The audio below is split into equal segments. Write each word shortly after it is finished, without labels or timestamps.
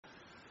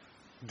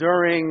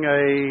During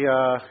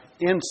a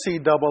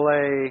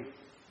NCAA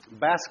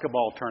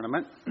basketball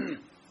tournament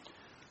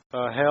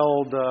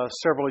held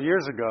several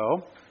years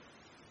ago,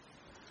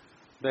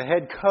 the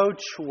head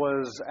coach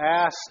was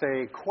asked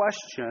a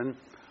question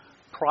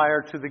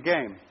prior to the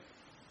game.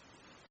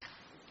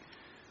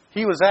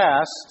 He was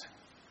asked,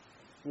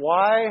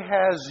 "Why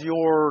has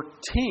your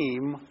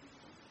team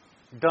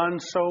done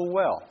so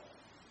well?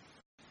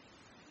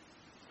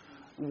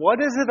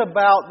 What is it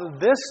about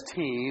this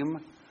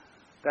team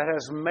that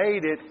has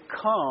made it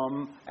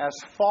come as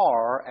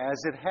far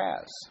as it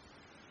has?"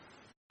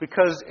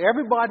 Because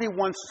everybody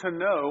wants to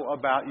know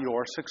about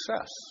your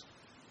success.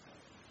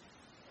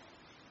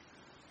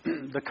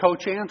 The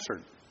coach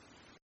answered,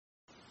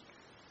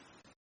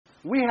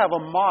 "We have a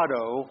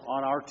motto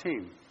on our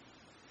team.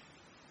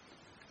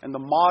 And the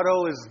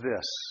motto is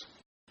this: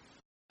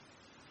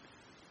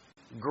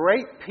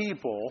 great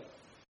people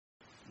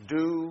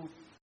do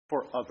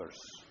for others.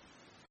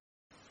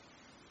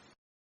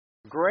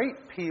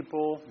 Great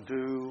people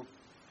do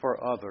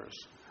for others."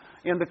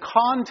 In the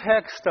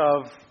context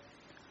of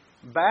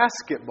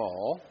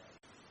basketball,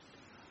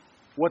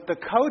 what the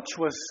coach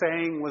was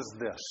saying was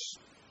this: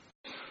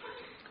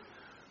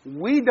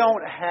 we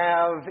don't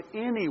have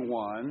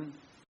anyone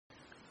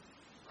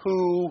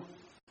who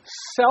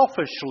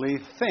selfishly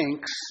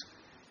thinks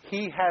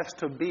he has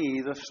to be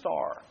the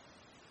star.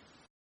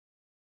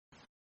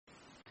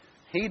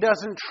 He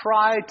doesn't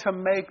try to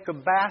make the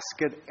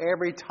basket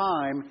every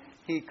time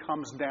he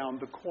comes down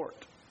the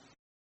court.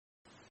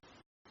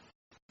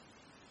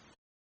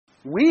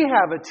 We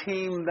have a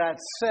team that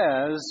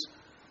says,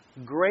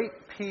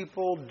 great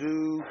people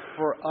do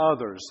for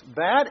others.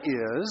 That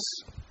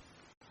is,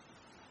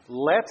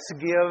 let's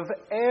give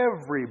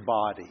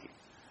everybody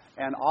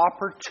an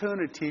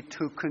opportunity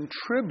to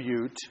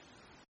contribute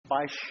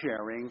by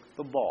sharing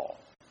the ball.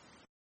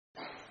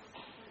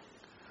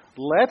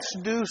 Let's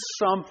do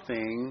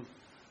something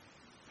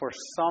for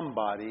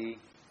somebody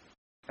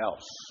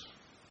else.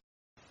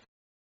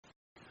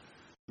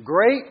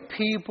 Great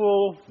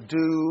people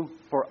do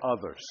for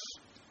others.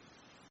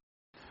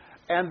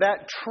 And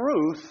that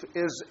truth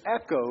is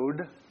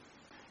echoed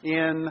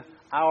in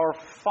our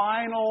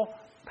final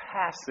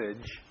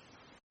passage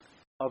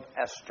of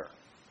Esther.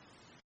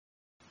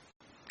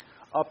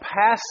 A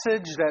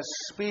passage that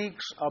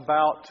speaks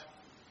about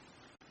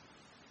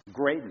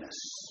greatness.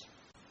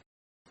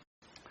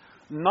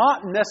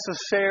 Not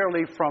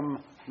necessarily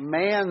from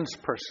man's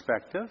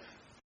perspective,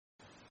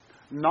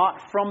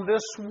 not from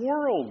this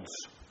world's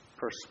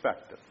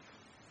perspective,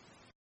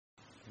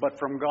 but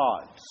from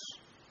God's.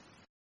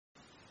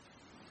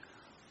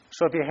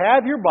 So if you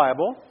have your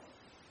Bible,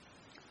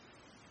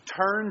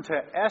 turn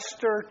to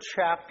Esther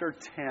chapter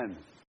 10.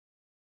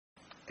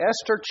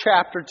 Esther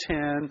chapter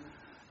 10,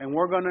 and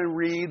we're going to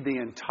read the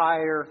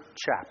entire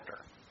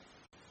chapter.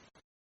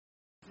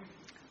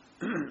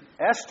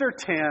 Esther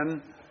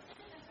 10,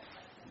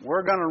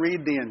 we're going to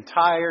read the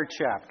entire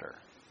chapter.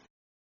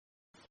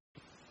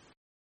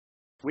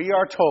 We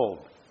are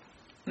told,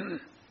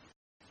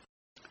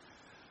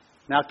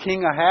 "Now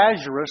King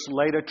Ahasuerus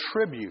laid a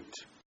tribute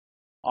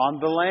on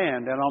the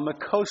land and on the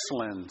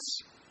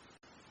coastlands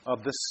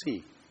of the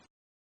sea,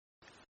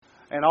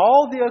 and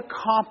all the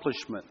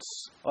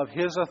accomplishments of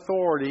his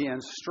authority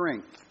and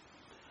strength,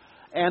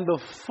 and the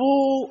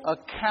full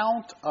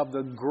account of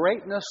the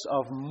greatness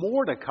of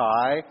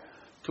Mordecai,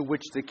 to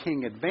which the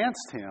king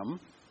advanced him,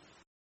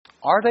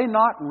 are they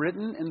not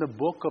written in the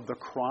book of the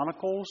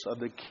Chronicles of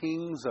the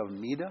kings of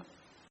Media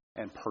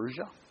and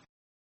Persia?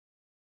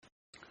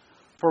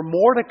 For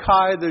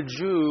Mordecai the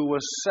Jew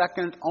was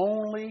second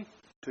only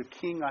to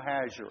King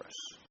Ahasuerus,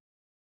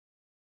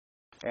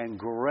 and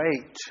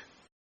great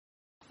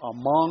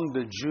among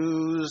the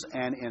Jews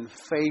and in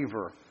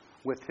favor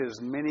with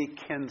his many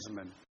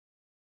kinsmen.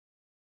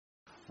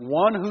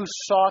 One who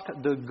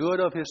sought the good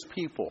of his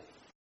people,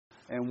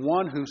 and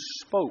one who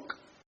spoke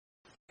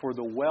for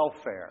the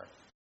welfare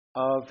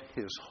of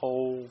his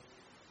whole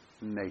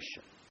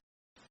nation."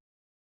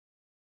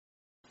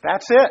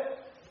 That's it.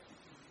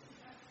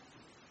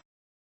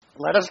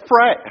 Let us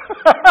pray.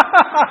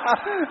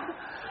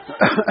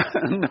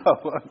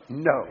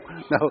 No.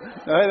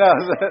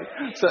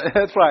 So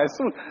that's right.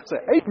 So,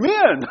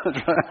 amen.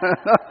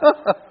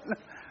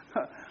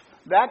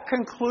 That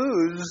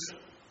concludes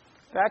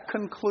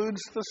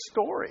the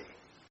story.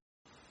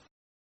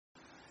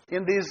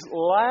 In these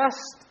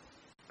last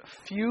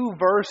few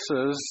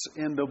verses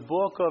in the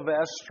book of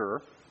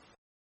Esther,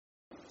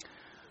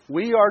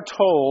 we are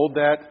told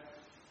that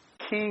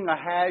King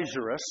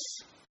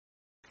Ahasuerus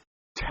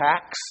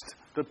taxed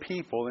the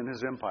people in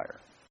his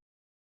empire.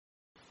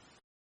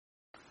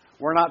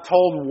 We're not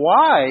told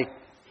why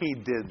he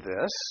did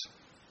this,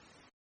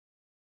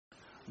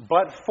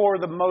 but for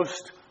the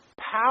most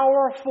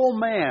powerful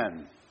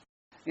man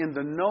in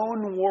the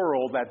known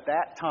world at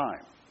that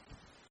time,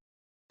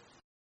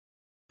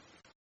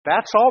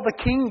 that's all the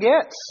king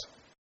gets.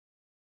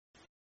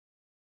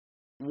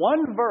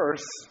 One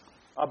verse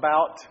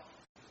about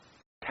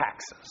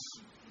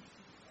taxes.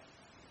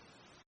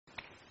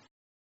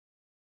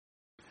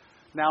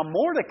 Now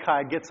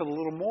Mordecai gets a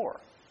little more.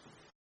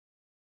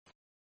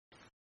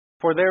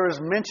 For there is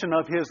mention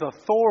of his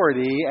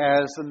authority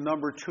as the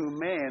number 2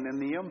 man in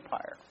the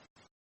empire.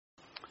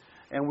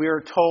 And we are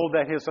told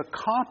that his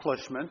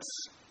accomplishments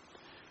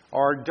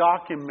are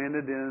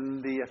documented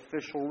in the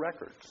official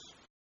records.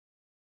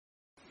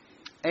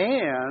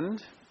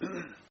 And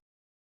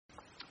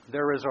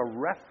there is a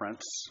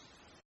reference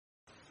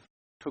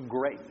to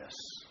greatness.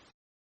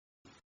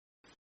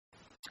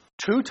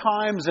 2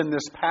 times in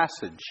this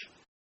passage,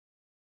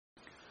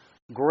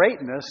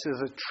 greatness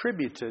is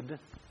attributed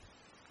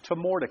to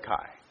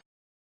Mordecai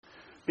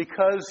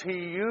because he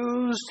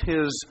used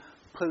his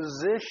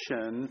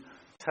position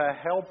to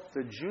help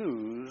the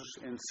Jews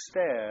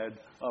instead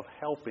of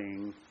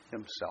helping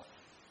himself.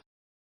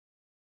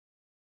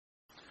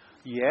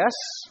 Yes,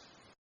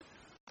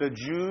 the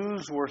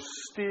Jews were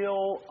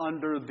still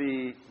under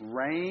the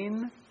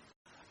reign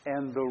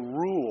and the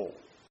rule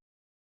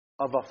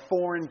of a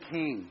foreign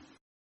king.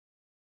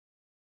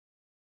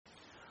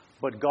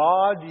 But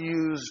God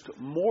used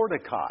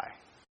Mordecai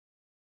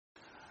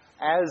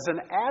as an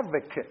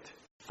advocate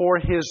for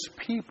his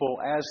people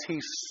as he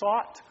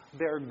sought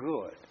their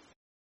good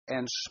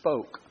and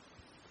spoke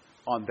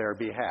on their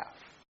behalf.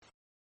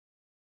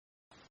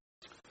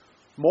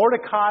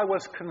 Mordecai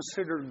was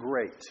considered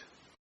great,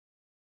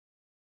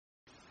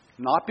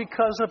 not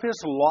because of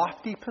his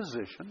lofty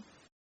position,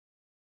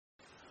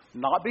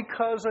 not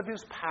because of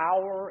his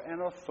power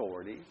and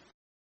authority,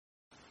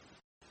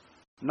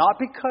 not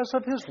because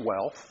of his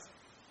wealth,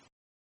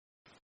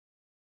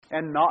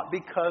 and not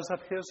because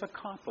of his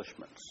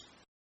accomplishments,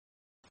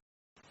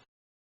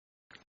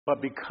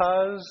 but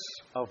because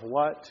of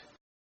what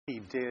he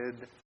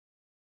did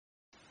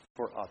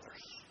for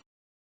others.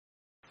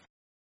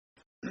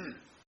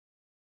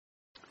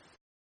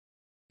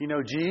 You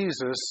know,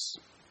 Jesus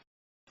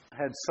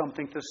had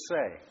something to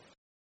say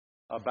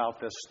about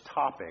this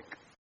topic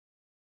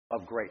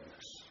of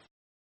greatness.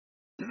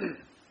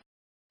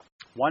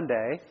 One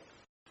day,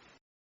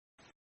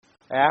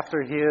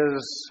 after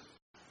his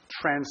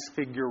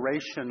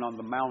transfiguration on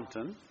the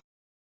mountain,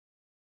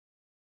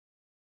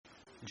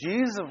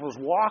 Jesus was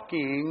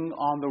walking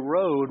on the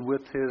road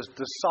with his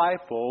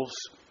disciples,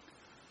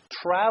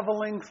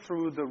 traveling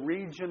through the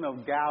region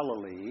of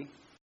Galilee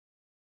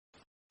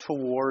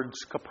towards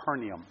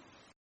Capernaum.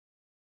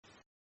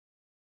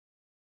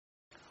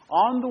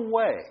 On the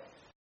way,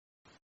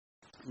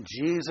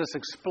 Jesus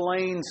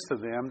explains to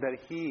them that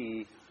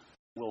he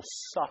will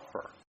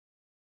suffer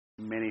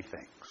many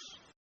things.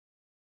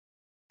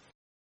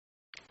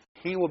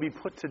 He will be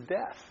put to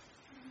death.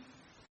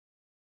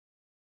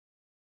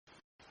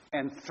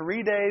 And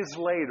 3 days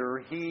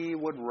later, he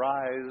would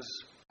rise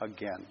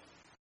again.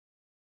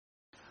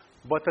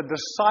 But the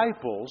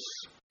disciples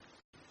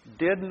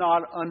did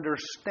not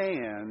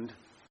understand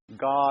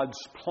God's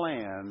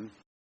plan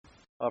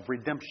of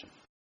redemption.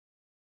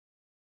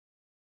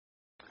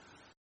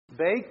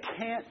 They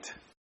can't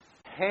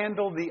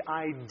handle the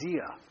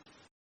idea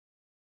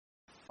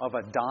of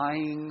a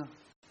dying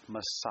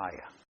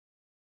Messiah.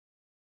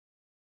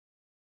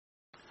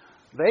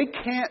 They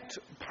can't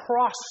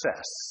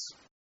process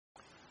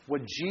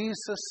what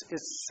Jesus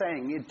is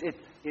saying.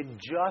 It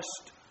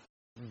just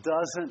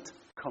doesn't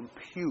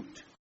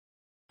compute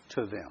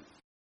to them.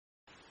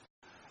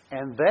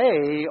 And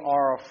they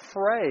are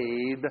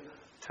afraid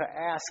to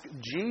ask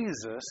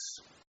Jesus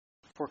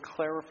for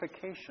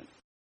clarification.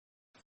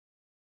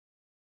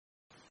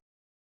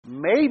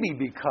 Maybe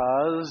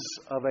because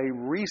of a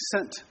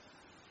recent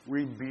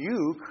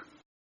rebuke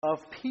of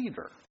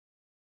Peter,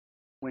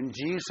 when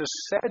Jesus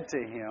said to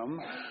him,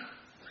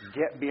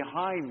 "Get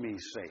behind me,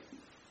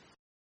 Satan."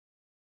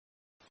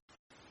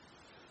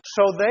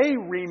 So they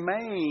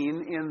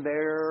remain in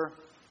their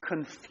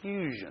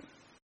confusion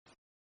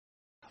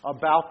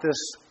about this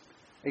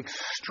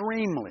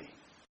extremely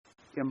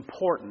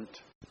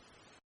important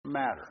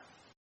matter.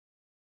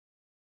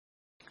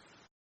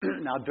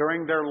 Now,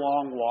 during their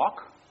long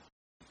walk,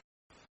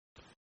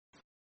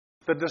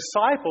 the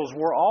disciples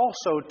were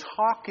also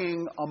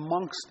talking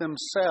amongst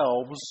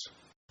themselves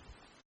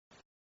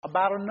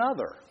about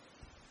another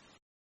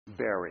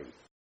very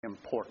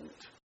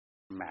important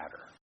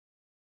matter.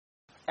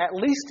 At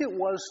least it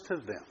was to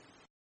them.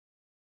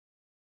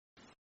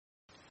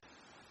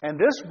 And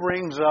this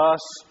brings us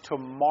to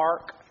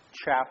Mark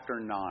chapter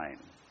 9,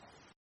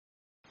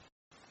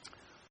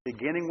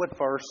 beginning with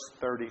verse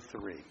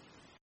 33.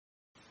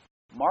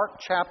 Mark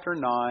chapter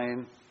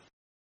 9,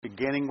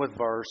 beginning with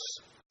verse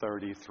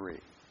 33.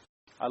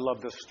 I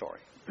love this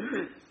story.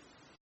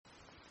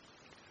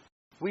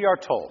 We are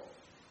told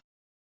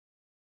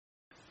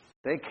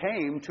they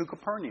came to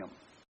Capernaum.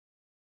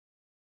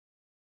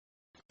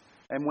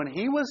 And when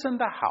he was in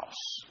the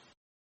house,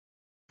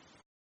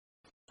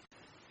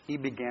 he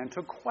began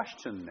to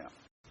question them.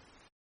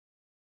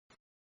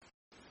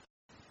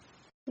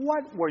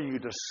 "What were you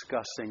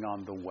discussing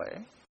on the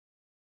way?"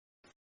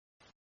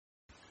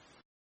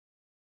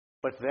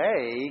 But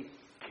they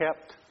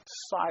kept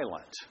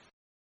silent.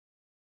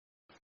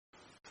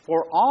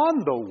 For on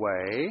the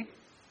way,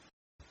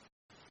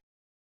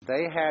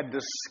 they had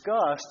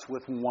discussed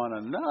with one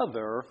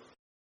another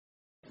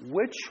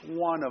which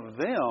one of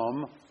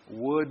them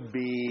would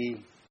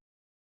be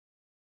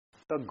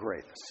the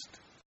greatest.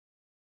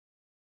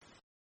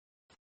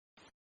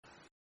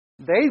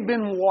 They'd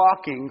been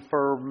walking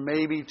for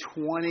maybe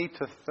 20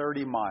 to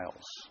 30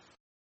 miles.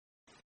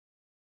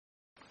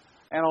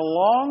 And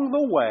along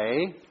the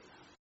way,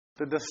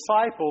 the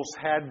disciples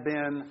had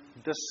been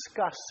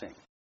discussing,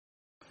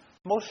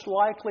 most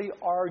likely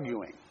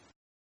arguing,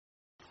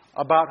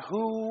 about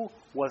who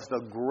was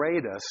the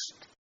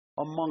greatest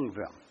among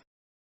them.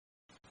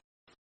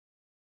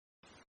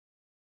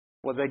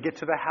 Well, they get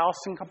to the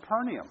house in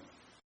Capernaum.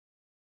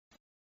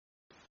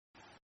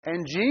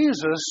 And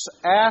Jesus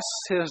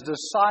asks his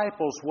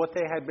disciples what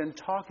they had been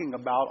talking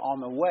about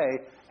on the way,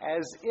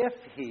 as if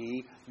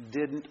he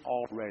didn't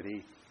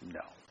already know.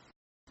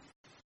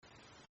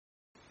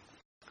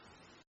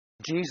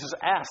 Jesus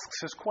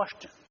asks his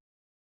question,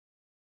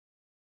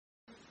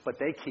 but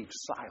they keep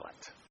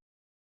silent.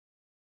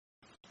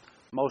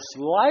 Most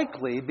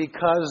likely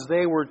because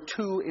they were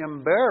too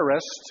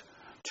embarrassed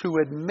to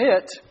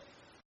admit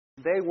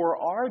they were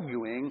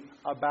arguing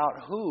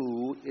about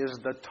who is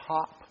the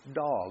top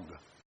dog.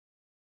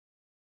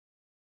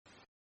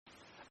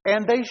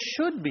 And they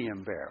should be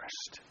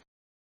embarrassed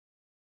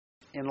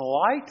in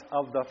light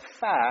of the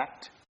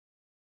fact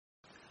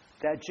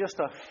that just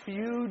a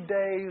few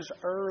days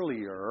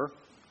earlier,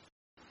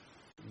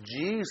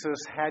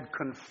 Jesus had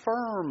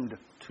confirmed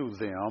to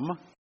them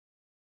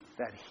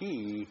that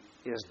he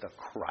is the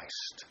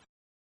Christ.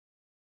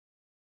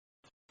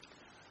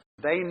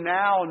 They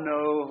now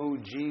know who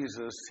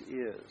Jesus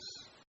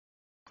is.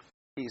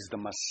 He's the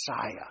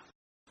Messiah.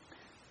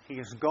 He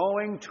is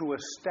going to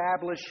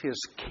establish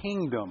his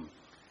kingdom.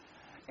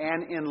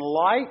 And in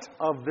light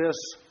of this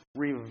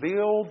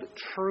revealed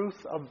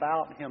truth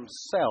about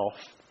himself,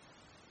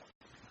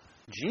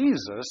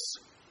 Jesus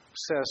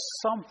says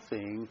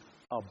something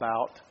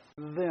about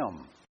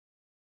them.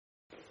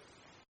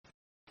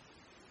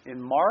 In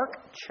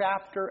Mark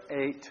chapter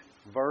 8,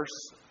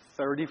 verse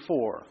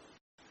 34,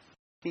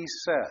 he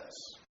says,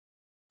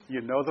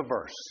 you know the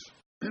verse,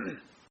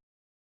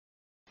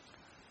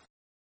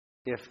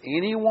 if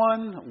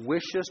anyone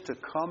wishes to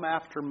come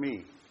after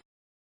me,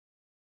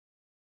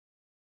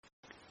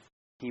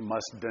 he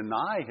must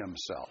deny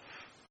himself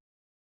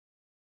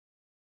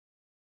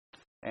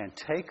and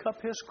take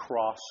up his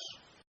cross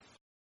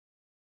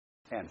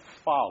and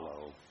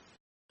follow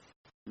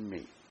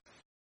me.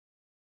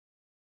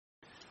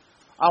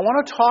 I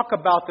want to talk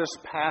about this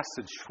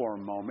passage for a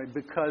moment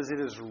because it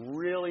is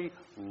really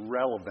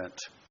relevant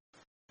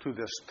to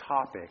this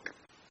topic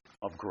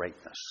of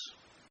greatness.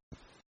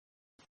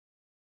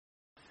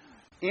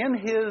 In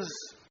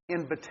his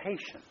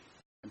invitation,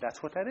 and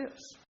that's what that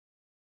is.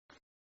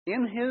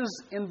 In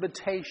his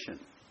invitation,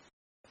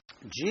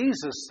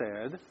 Jesus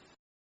said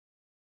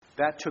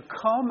that to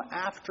come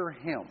after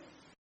him,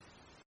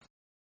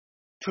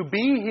 to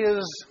be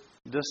his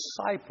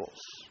disciples,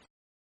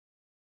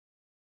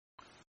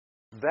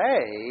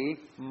 they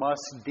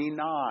must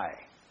deny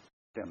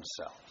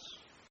themselves.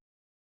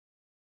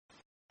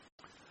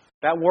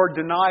 That word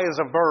deny is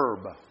a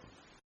verb.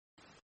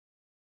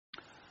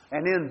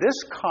 And in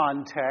this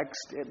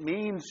context, it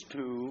means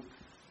to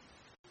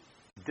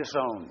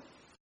disown,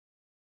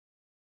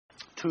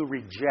 to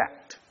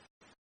reject,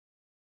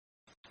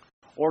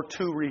 or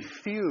to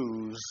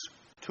refuse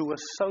to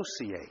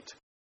associate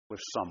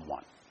with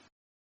someone.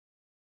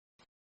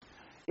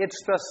 It's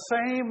the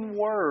same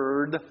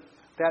word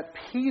that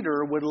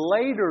Peter would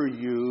later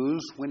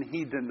use when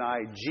he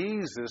denied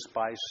Jesus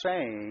by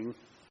saying,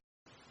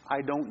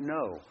 I don't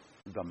know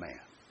the man.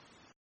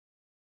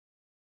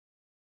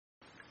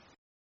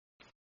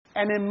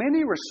 And in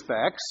many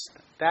respects,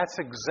 that's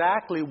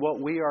exactly what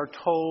we are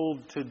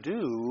told to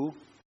do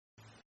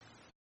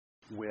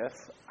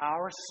with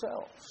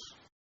ourselves.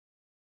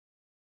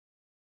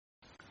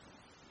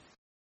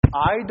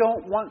 I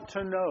don't want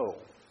to know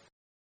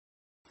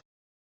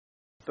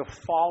the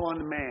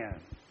fallen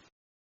man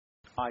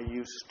I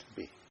used to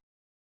be.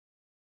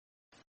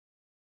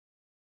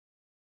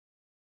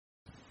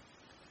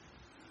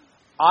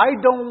 I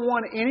don't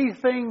want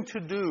anything to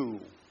do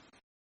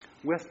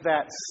with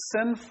that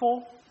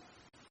sinful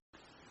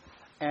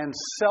and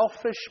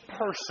selfish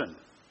person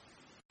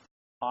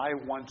I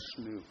once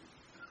knew.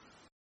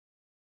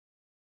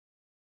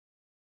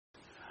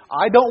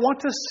 I don't want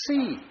to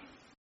see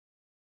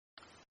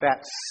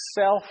that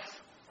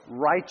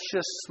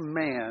self-righteous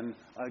man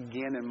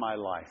again in my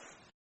life.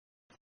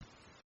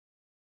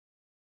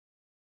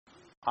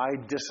 I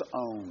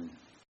disown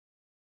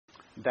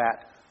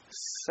that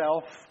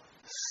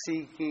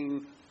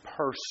self-seeking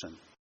person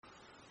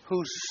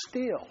who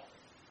still,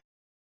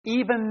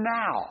 even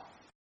now,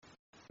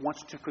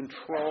 wants to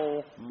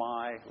control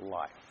my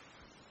life.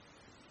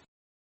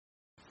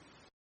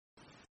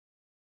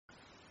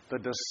 The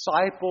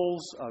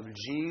disciples of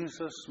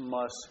Jesus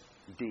must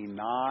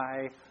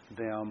deny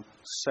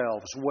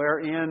themselves,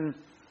 wherein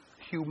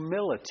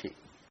humility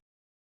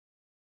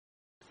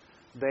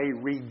they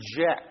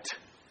reject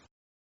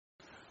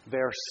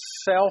their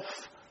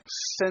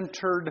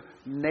self-centered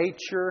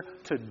nature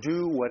to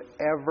do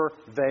whatever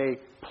they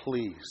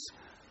please.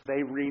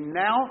 They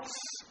renounce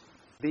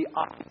the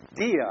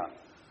idea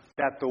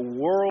that the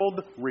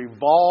world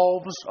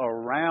revolves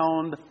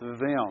around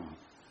them,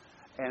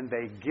 and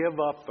they give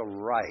up the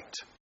right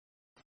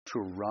to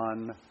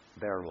run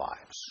their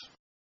lives.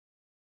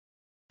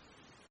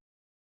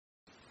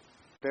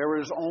 There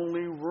is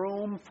only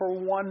room for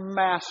one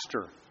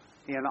master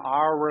in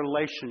our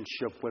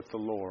relationship with the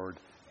Lord,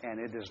 and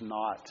it is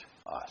not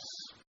us.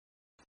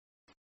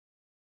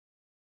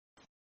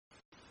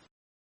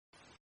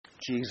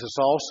 Jesus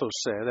also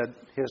said that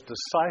His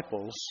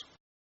disciples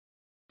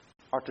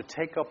are to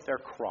take up their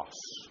cross.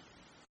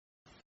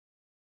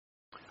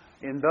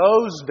 In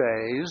those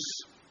days,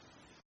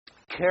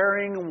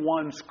 carrying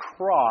one's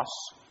cross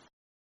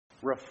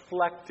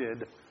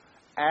reflected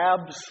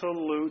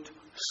absolute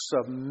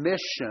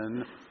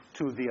submission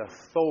to the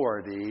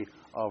authority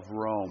of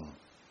Rome.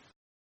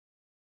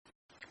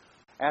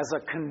 As a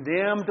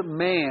condemned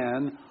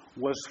man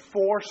was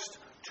forced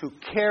to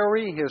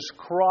carry his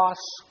cross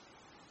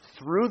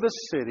through the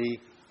city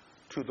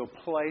to the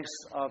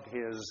place of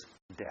his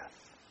death.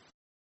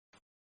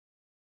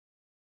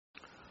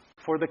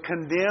 For the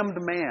condemned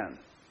man,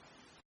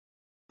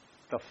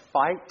 the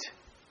fight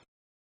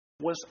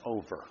was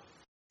over.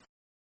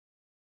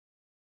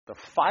 The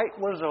fight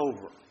was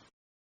over.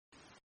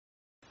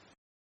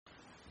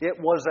 It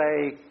was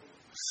a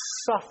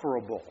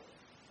sufferable,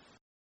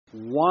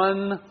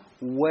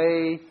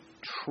 one-way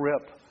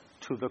trip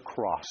to the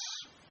cross.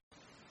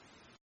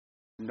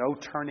 No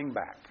turning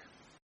back.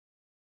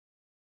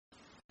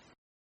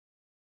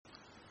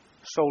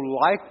 So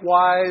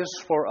likewise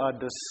for a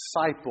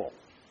disciple,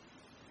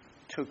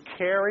 to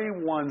carry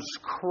one's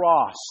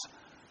cross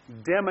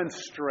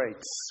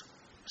demonstrates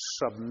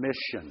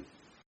submission.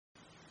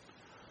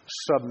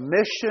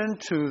 Submission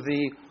to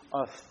the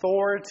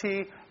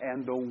authority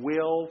and the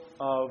will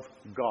of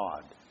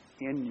God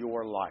in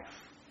your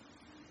life.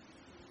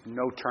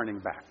 No turning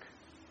back.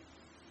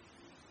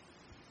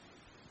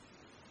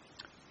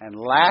 And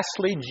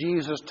lastly,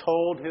 Jesus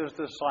told His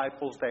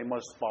disciples they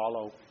must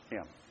follow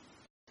Him.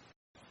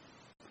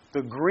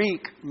 The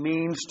Greek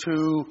means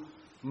to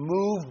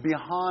move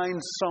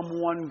behind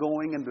someone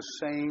going in the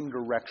same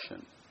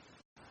direction.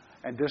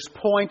 And this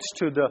points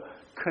to the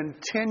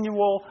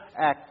continual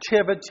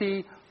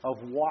activity of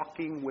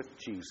walking with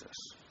Jesus.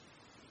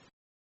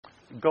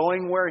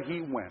 Going where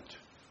He went,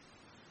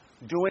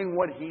 doing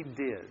what He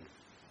did,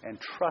 and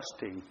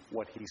trusting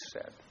what He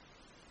said.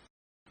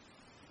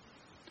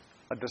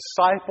 A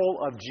disciple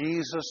of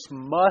Jesus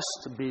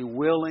must be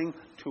willing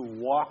to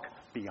walk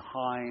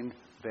behind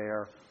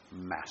their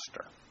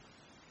Master.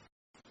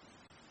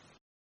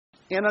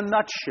 In a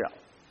nutshell,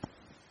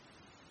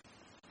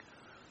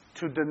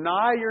 to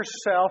deny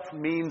yourself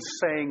means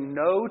saying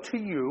no to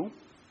you.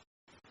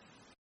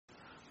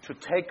 To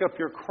take up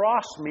your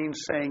cross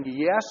means saying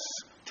yes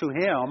to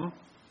Him.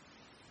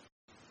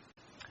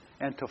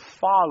 And to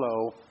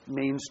follow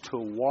means to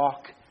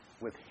walk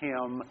with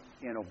Him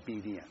in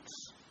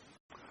obedience.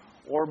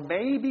 Or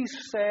maybe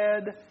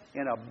said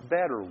in a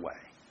better way,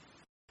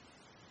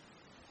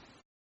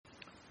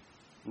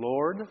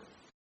 Lord,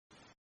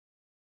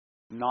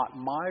 not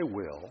my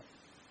will,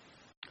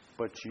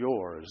 but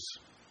yours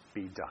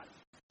be done.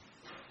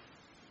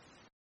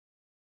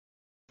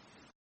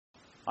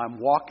 I'm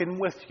walking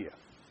with you.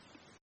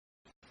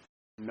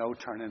 No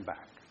turning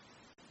back.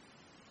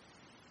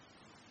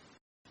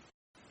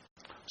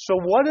 So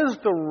what is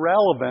the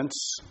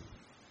relevance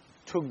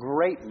to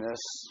greatness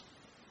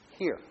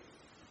here?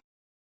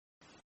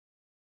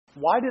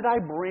 Why did I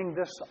bring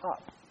this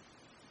up?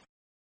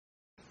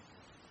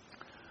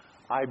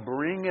 I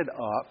bring it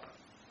up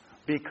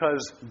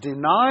because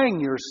denying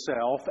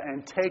yourself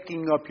and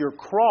taking up your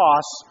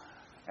cross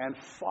and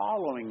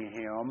following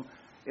Him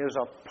is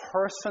a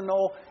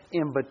personal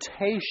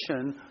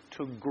invitation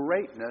to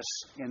greatness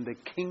in the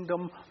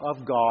kingdom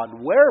of God,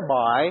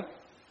 whereby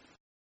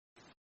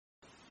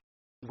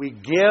we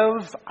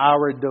give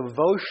our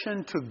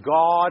devotion to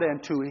God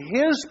and to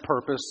His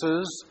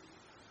purposes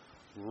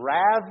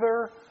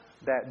rather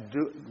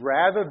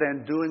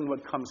than doing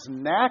what comes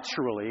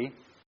naturally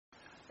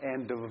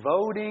and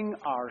devoting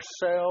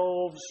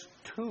ourselves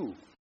to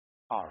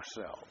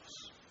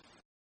ourselves.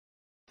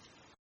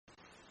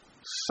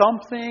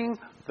 Something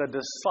the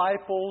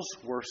disciples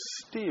were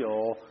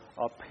still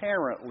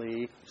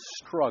apparently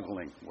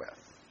struggling with.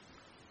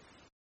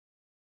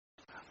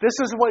 This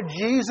is what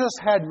Jesus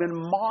had been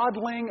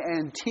modeling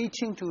and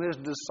teaching to His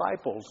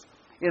disciples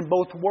in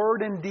both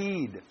word and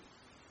deed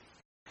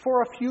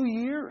for a few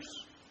years.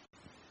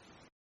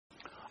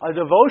 A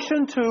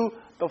devotion to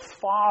the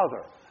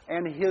Father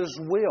and His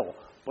will.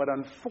 But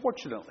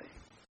unfortunately,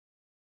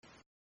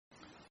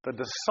 the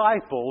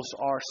disciples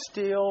are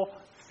still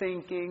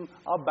thinking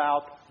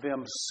about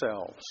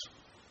themselves,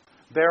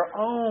 their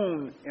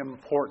own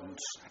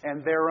importance,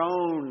 and their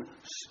own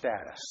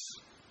status.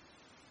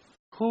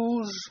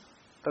 Who's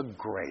the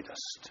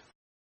greatest?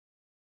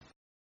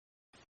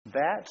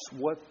 That's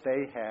what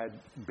they had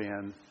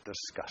been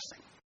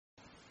discussing.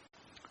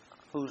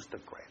 Who's the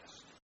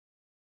greatest?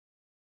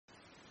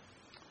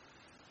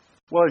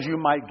 Well, as you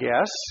might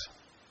guess,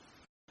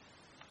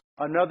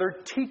 another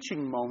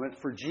teaching moment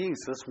for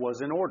Jesus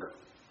was in order.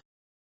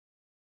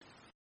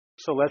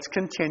 So let's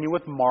continue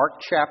with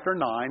Mark chapter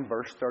 9,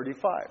 verse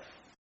 35.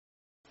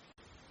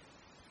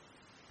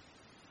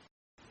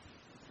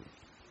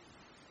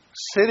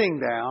 Sitting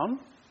down,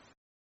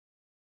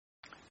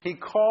 he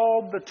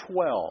called the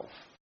 12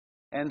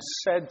 and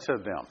said to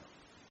them,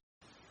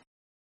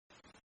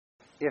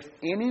 "If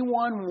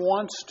anyone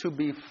wants to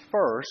be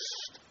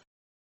first,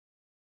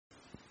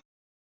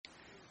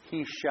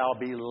 he shall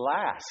be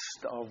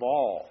last of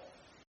all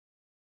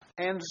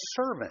and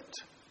servant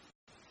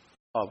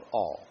of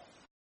all."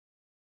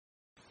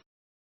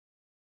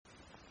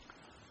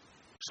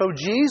 So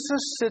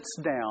Jesus sits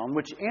down,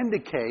 which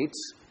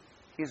indicates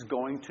he's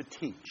going to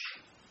teach.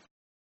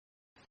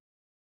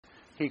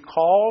 He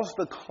calls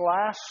the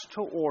class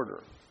to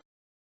order.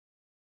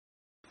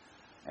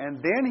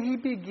 And then he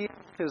begins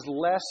his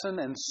lesson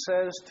and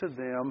says to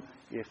them,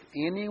 if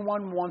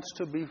anyone wants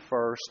to be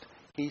first,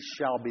 he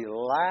shall be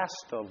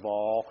last of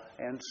all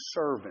and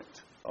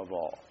servant of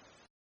all.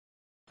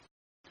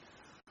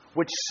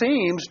 Which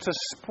seems to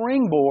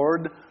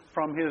springboard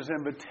from his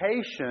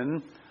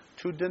invitation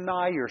to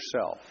deny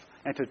yourself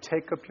and to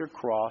take up your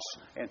cross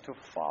and to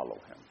follow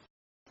him.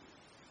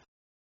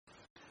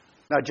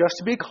 Now, just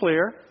to be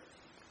clear,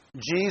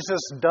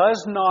 Jesus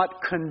does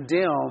not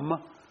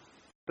condemn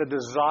the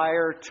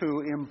desire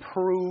to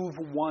improve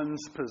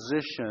one's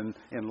position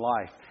in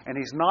life. And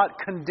he's not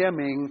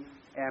condemning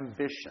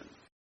ambition.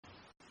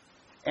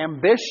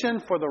 Ambition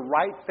for the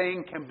right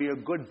thing can be a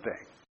good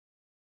thing.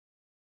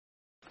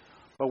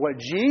 But what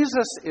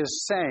Jesus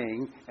is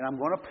saying, and I'm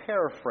going to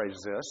paraphrase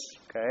this,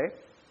 okay?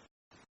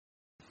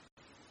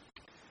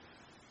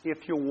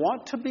 If you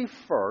want to be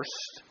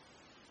first,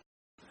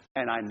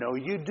 and I know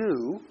you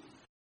do,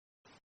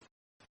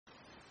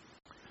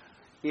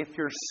 if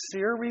you're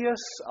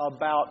serious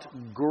about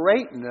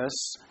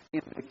greatness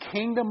in the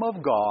kingdom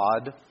of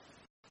God,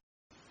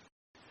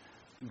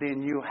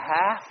 then you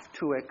have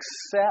to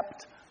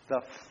accept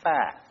the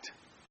fact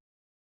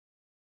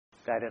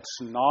that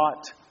it's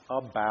not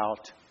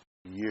about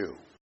you.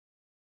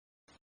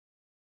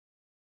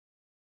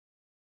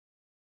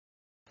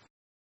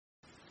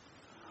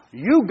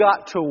 You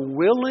got to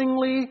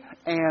willingly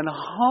and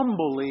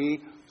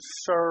humbly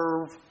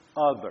serve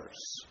others.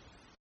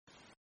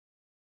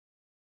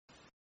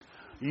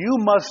 You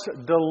must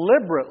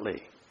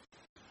deliberately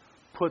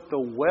put the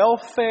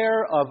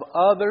welfare of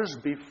others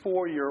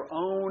before your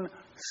own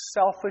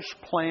selfish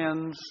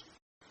plans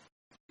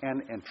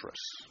and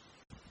interests.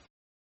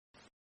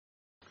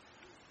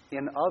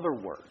 In other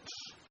words,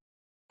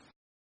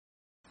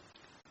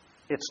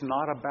 it's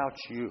not about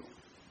you.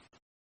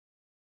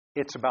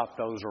 It's about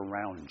those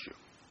around you.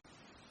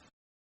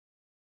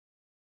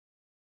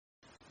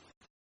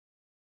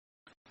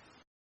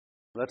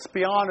 Let's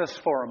be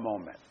honest for a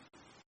moment.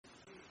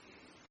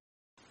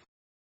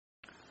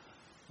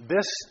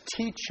 This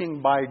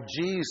teaching by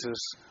Jesus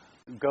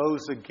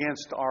goes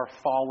against our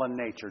fallen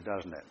nature,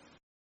 doesn't it?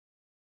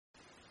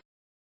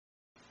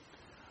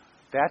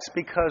 That's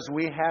because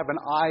we have an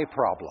I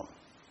problem.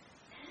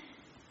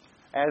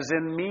 As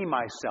in me,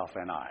 myself,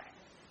 and I.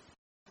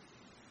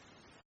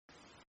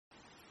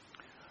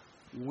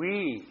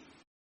 We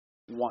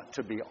want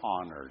to be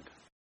honored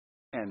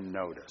and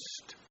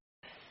noticed.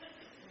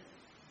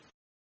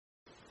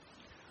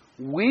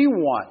 We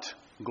want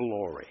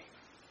glory.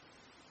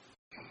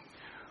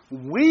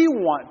 We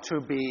want to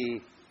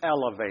be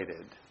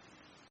elevated.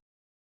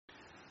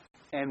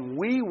 And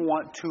we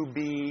want to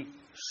be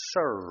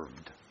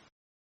served.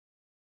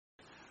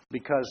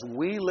 Because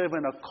we live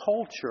in a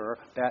culture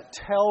that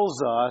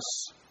tells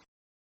us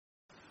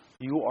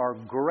you are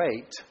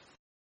great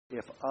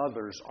if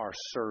others are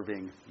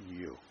serving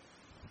you.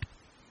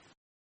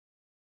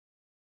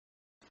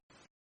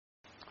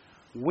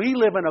 We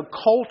live in a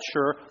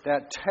culture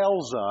that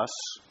tells us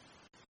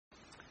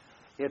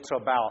it's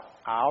about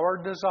our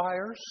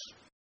desires,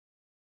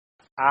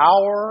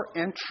 our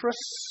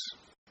interests,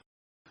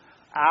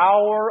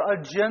 our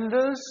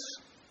agendas,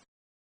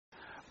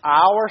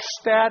 our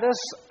status,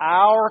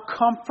 our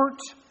comfort,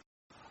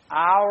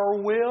 our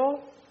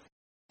will,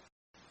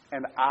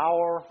 and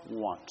our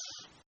wants.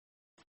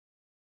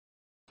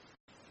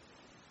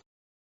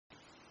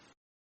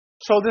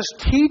 So this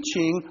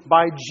teaching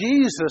by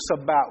Jesus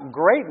about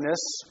greatness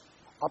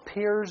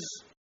appears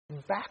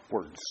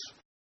backwards.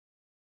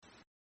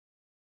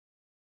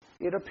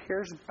 It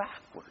appears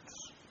backwards.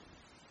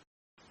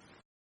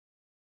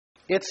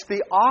 It's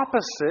the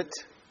opposite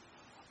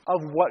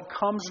of what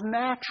comes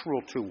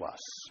natural to us.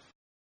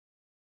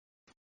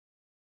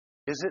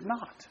 Is it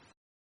not?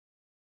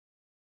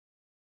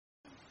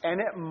 And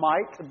it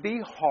might be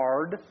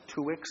hard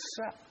to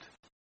accept.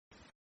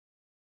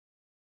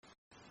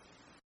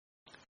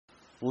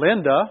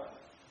 Linda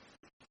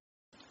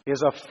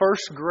is a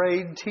first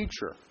grade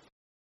teacher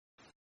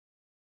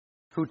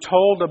who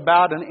told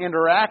about an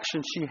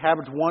interaction she had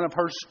with one of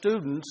her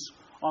students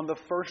on the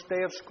first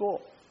day of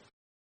school.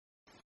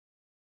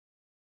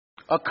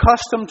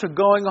 accustomed to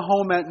going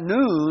home at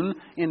noon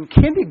in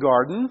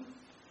kindergarten,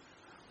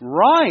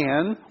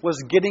 Ryan was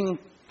getting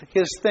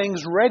his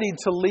things ready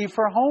to leave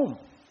for home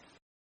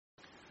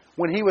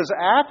when he was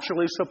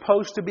actually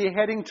supposed to be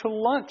heading to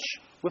lunch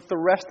with the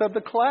rest of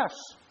the class.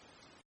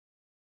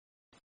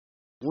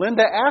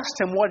 Linda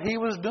asked him what he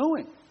was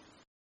doing.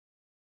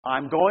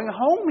 "I'm going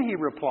home," he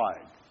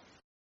replied.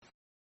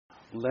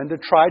 Linda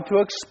tried to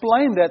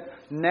explain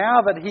that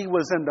now that he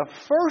was in the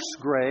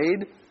first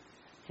grade,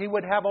 he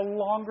would have a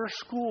longer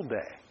school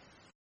day.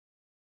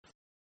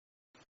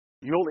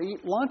 "You'll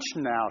eat lunch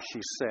now,"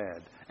 she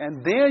said,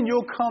 "and then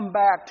you'll come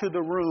back to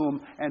the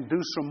room and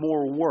do some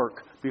more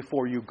work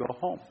before you go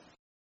home."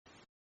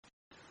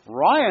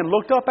 Ryan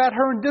looked up at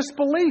her in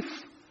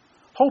disbelief,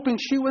 hoping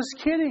she was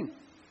kidding.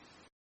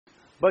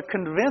 But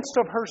convinced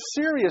of her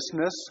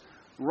seriousness,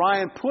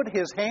 Ryan put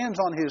his hands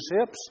on his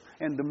hips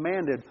and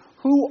demanded,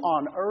 "Who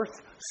on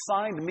earth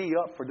signed me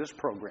up for this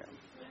program?"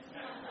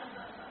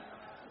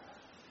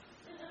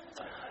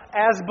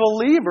 As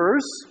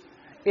believers,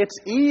 it's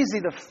easy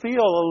to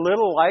feel a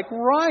little like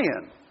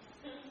Ryan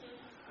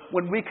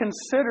when we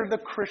consider the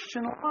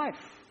Christian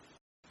life.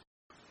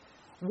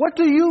 What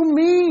do you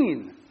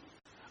mean,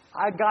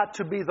 I got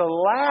to be the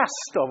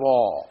last of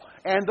all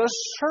and the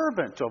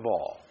servant of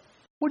all?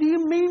 What do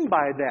you mean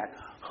by that?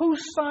 Who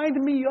signed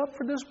me up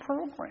for this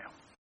program?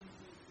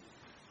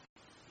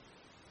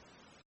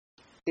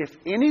 If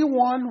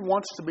anyone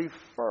wants to be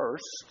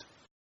first,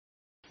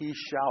 he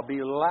shall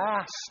be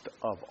last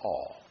of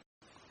all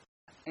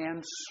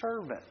and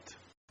servant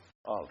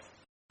of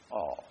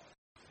all.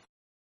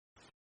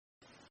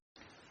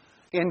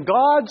 In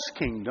God's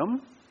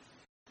kingdom,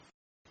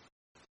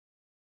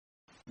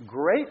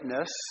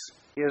 greatness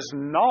is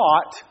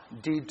not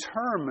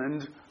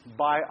determined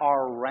by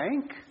our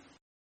rank,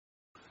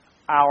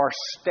 our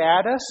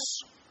status,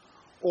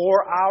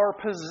 or our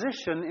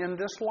position in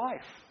this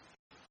life.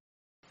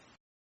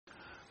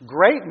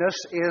 Greatness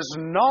is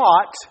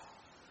not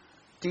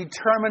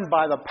determined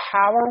by the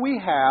power we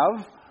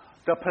have,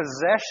 the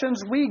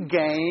possessions we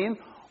gain,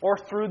 or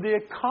through the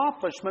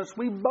accomplishments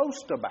we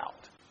boast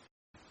about.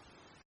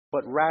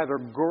 But rather,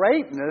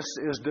 greatness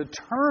is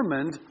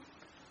determined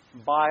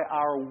by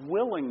our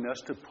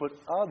willingness to put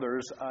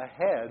others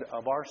ahead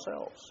of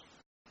ourselves.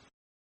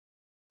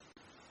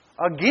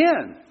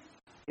 Again,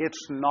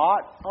 it's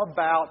not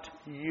about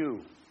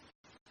you.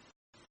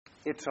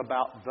 It's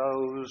about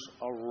those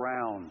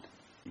around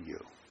you.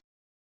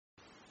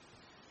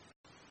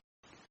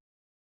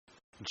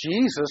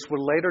 Jesus would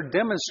later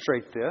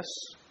demonstrate this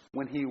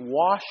when he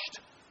washed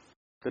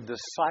the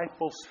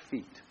disciples'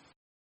 feet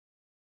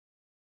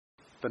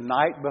the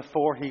night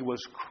before he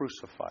was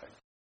crucified.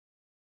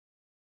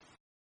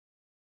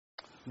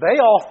 They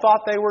all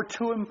thought they were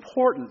too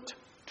important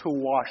to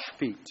wash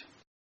feet.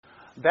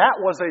 That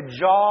was a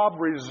job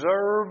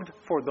reserved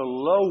for the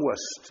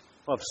lowest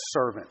of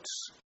servants.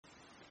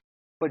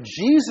 But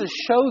Jesus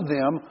showed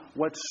them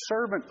what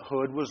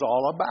servanthood was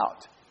all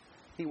about.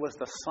 He was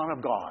the Son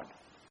of God,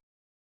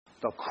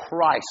 the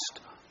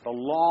Christ, the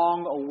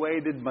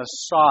long-awaited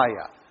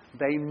Messiah.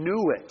 They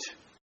knew it.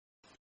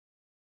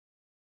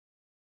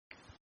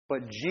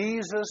 But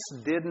Jesus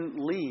didn't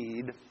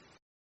lead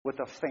with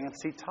a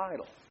fancy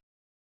title.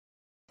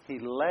 He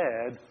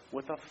led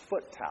with a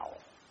foot towel.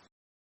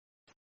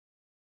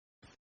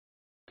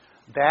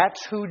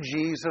 That's who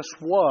Jesus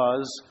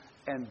was,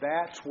 and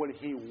that's what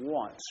he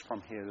wants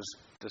from his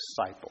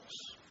disciples.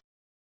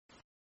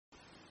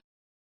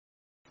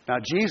 Now,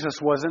 Jesus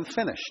wasn't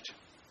finished.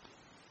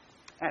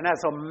 And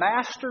as a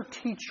master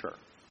teacher,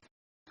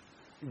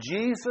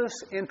 Jesus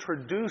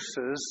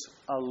introduces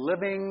a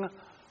living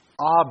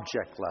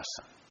object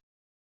lesson.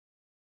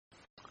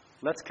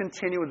 Let's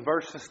continue with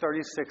verses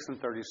 36 and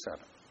 37.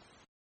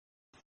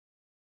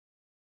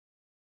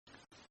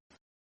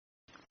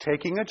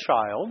 Taking a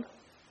child,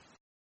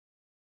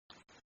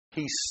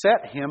 he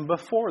set him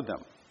before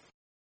them.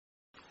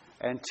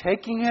 And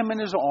taking him in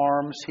his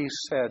arms, he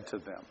said to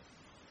them,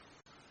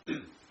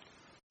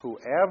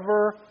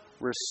 "Whoever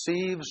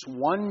receives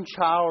one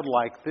child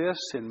like this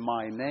in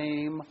my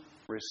name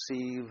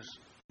receives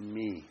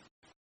me.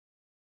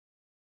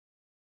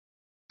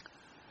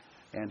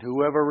 And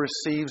whoever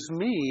receives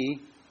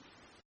me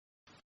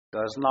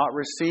does not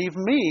receive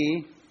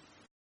me,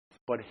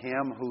 but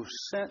him who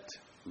sent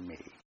me."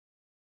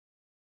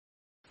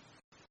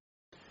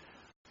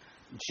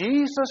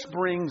 Jesus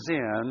brings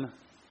in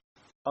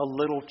a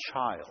little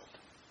child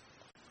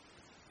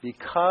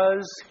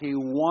because he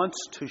wants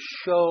to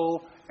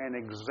show an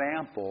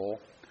example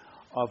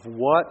of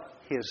what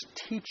his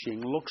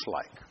teaching looks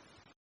like.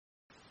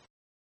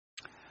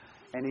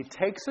 And he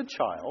takes a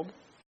child,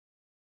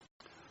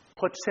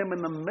 puts him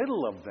in the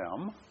middle of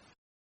them,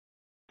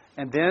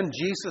 and then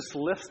Jesus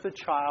lifts the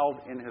child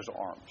in his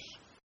arms.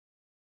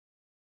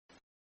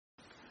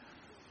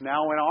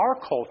 Now in our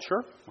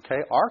culture,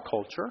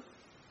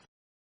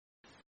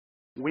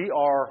 we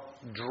are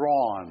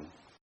drawn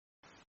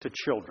to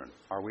children,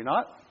 are we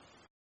not?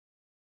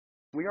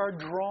 We are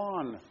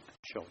drawn to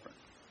children.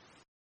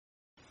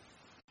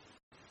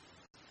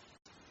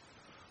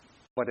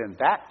 But in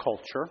that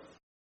culture,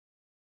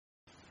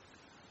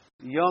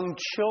 young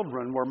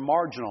children were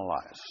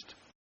marginalized.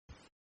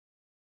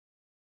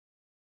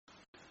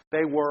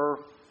 They were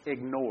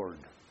ignored.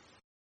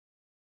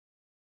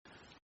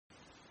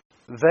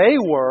 They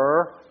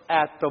were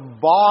at the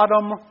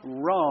bottom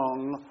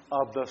rung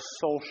of the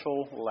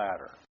social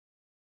ladder.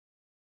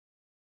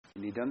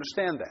 You need to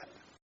understand that.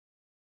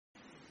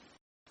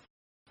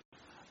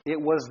 It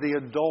was the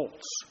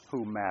adults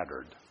who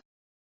mattered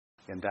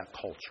in that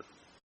culture,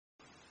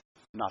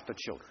 not the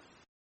children.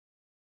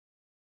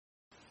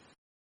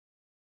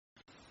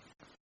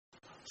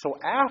 So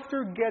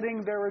after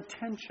getting their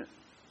attention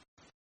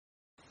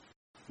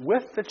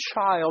with the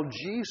child,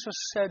 Jesus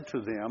said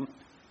to them,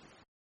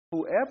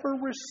 "Whoever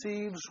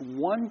receives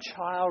one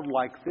child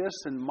like this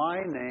in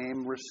my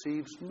name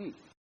receives me.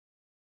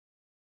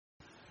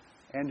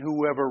 And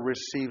whoever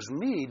receives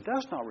me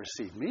does not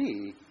receive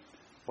me,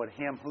 but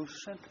him who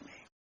sent me."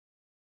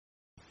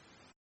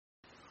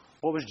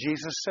 What was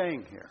Jesus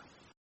saying here?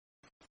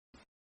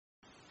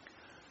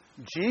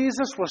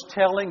 Jesus was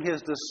telling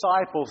his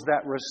disciples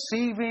that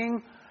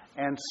receiving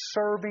and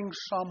serving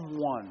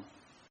someone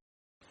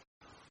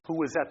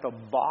who is at the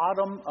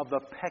bottom of the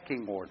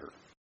pecking order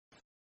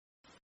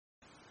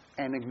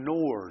and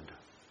ignored,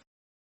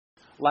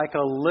 like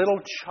a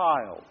little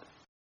child,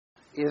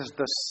 is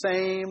the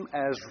same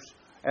as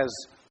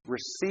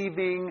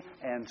receiving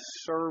and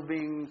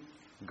serving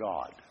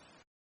God.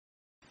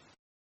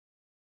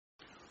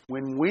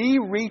 When we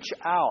reach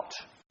out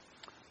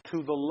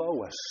to the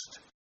lowest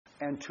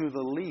and to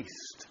the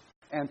least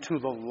and to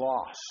the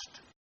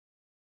lost,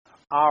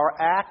 our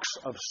acts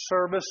of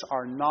service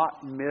are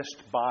not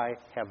missed by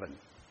heaven.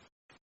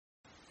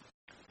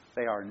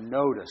 They are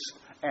noticed,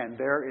 and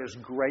there is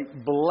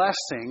great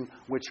blessing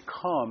which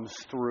comes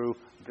through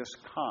this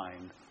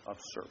kind of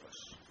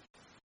service.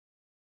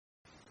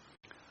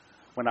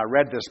 When I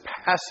read this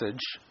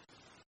passage,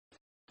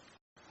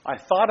 I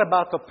thought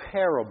about the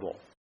parable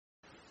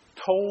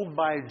told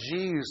by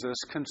Jesus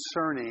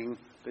concerning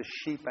the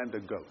sheep and the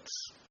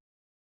goats.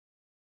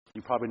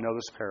 You probably know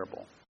this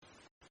parable.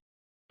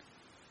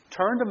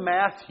 Turn to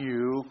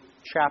Matthew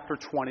chapter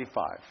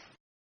 25.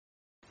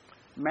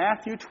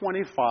 Matthew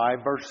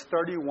 25, verse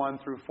 31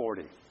 through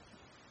 40,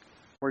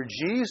 where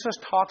Jesus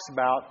talks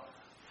about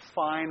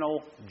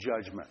final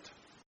judgment.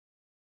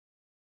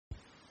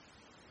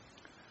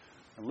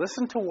 And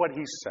listen to what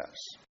he says.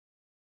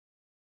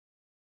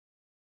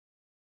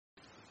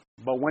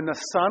 "But when the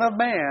Son of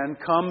Man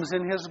comes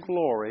in his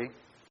glory,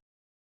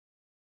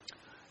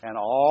 and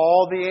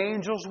all the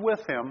angels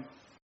with him,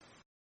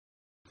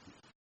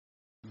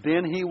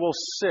 then he will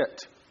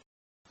sit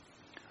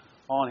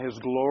on his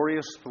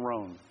glorious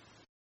throne.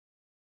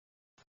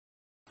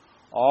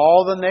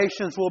 All the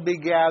nations will be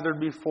gathered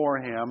before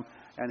him,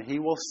 and he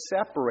will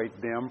separate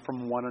them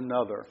from one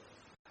another,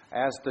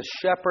 as the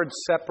shepherd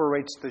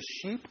separates the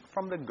sheep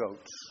from the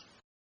goats.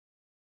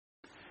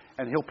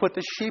 And he'll put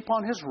the sheep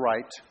on his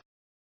right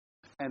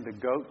and the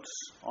goats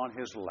on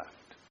his left.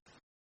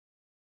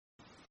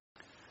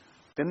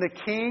 Then the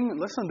king,"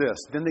 listen to this,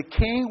 "then the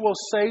king will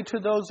say to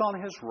those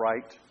on his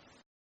right,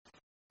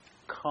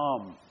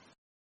 'Come,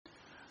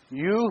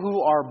 you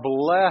who are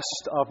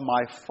blessed of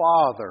my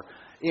Father,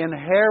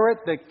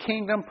 inherit the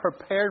kingdom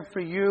prepared for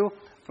you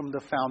from the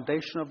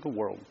foundation of the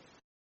world.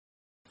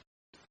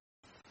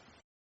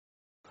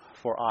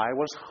 For I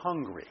was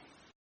hungry,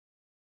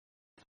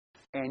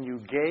 and you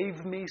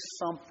gave me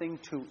something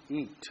to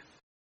eat.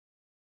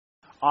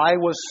 I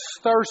was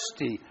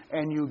thirsty,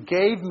 and you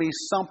gave me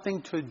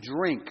something to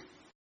drink.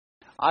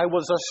 I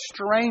was a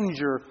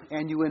stranger,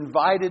 and you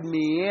invited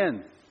me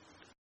in.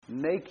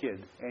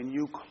 Naked, and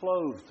you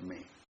clothed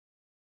me.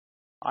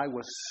 I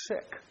was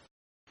sick,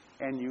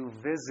 and you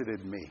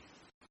visited me.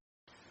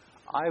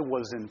 I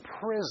was in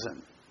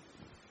prison,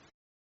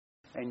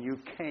 and you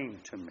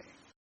came to me.'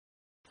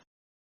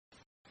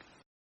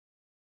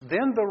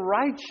 Then the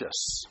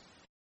righteous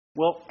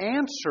will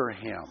answer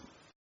him,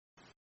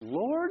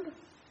 'Lord,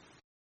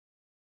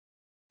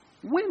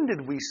 when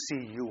did we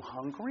see you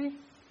hungry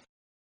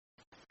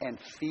and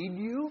feed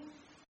you,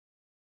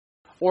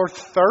 or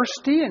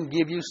thirsty and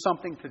give you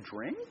something to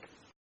drink?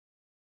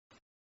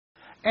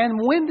 And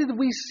when did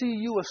we see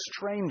you a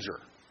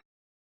stranger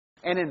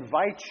and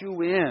invite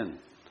you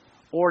in,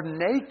 or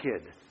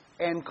naked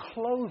and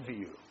clothe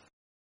you?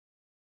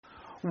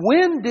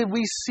 When did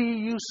we see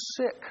you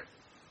sick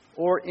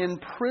or in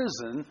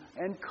prison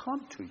and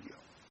come to you?'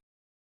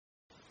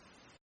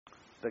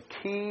 The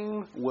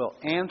king will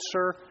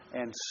answer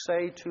and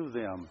say to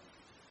them,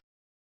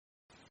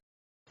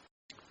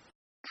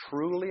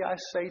 'Truly I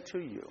say to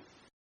you,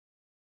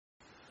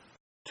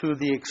 to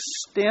the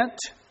extent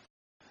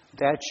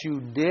that you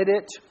did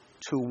it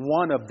to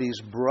one of these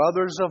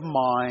brothers of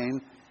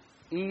mine,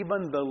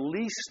 even the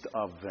least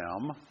of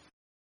them,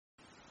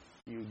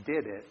 you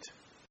did it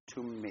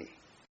to me.'"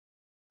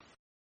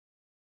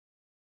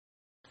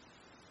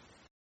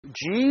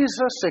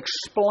 Jesus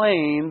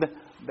explained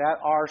that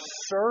our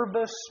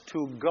service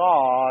to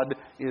God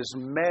is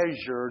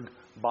measured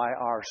by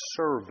our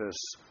service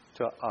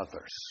to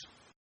others.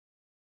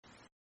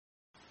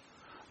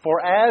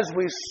 For as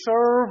we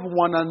serve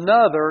one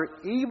another,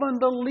 even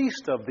the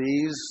least of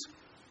these,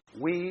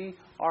 we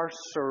are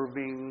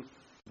serving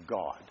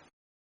God.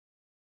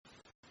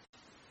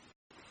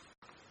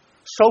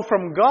 So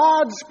from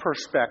God's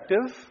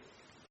perspective,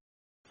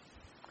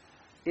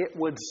 it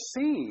would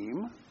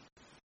seem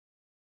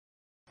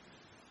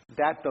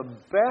that the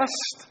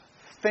best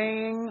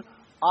thing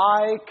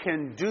I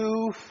can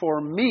do for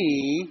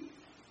me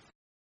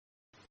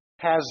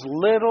has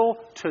little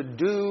to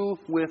do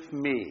with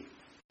me.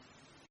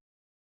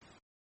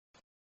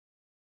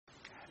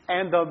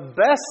 And the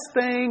best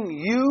thing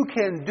you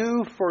can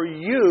do for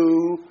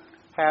you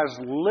has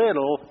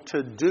little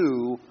to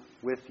do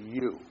with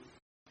you.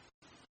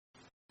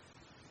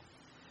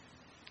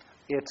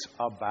 It's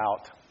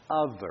about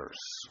others.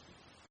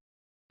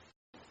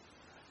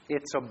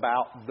 It's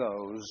about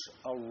those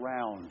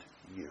around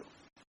you.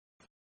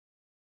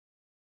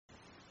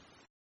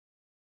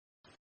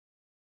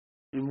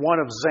 In one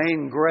of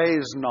Zane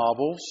Grey's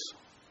novels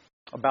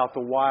about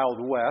the Wild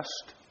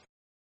West,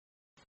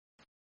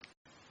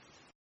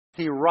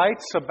 he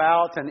writes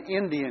about an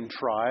Indian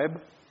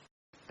tribe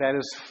that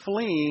is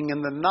fleeing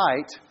in the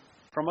night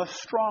from a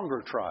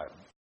stronger tribe.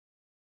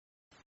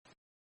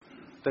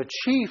 The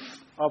chief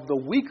of the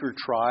weaker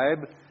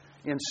tribe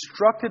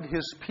instructed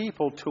his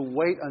people to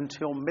wait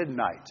until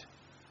midnight,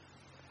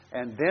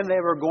 and then they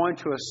were going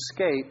to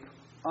escape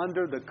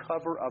under the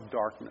cover of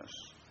darkness.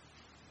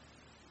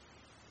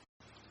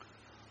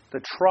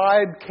 The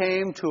tribe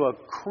came to a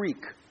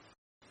creek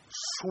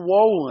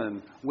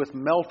swollen with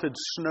melted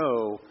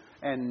snow,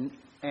 and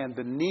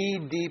the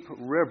knee-deep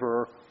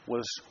river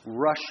was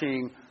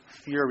rushing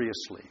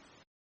furiously.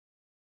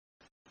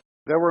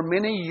 There were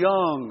many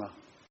young,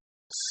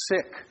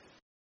 sick,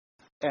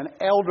 and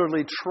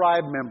elderly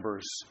tribe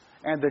members,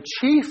 and the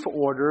chief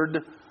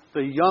ordered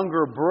the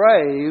younger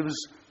braves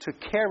to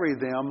carry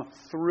them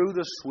through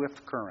the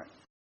swift current.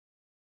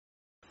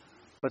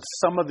 But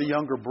some of the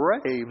younger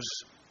braves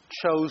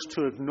chose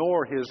to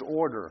ignore his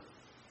order,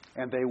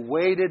 and they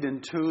waded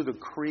into the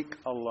creek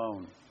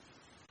alone.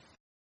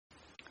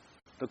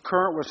 The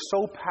current was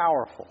so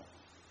powerful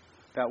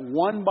that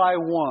one by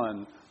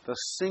one, the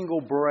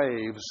single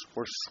braves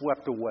were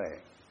swept away.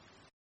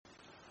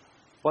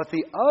 But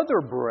the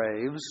other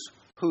braves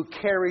who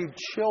carried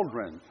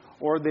children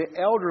or the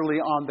elderly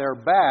on their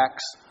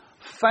backs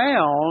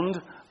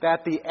found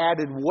that the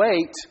added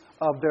weight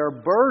of their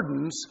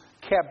burdens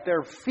kept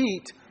their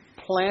feet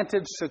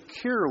planted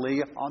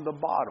securely on the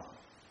bottom.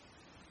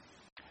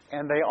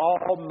 And they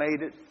all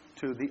made it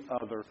to the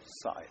other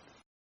side.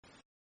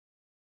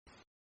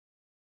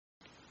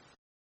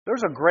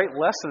 There's a great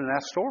lesson in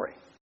that story.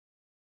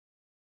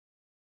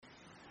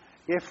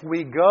 If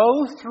we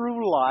go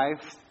through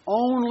life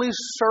only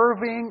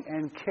serving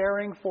and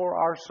caring for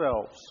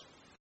ourselves,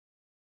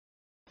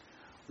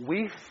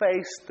 we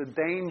face the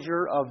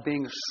danger of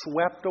being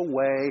swept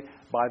away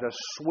by the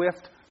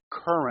swift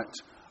current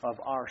of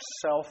our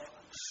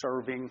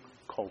self-serving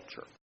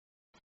culture.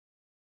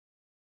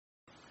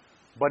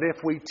 But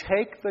if we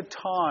take the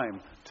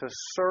time to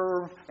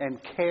serve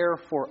and care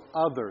for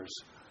others,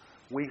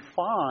 we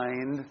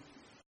find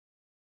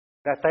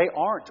that they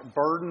aren't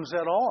burdens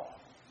at all.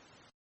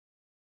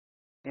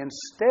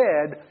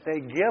 Instead, they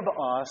give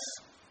us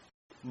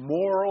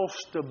moral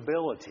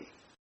stability,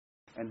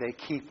 and they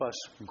keep us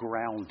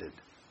grounded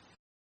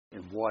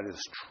in what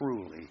is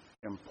truly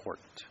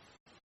important.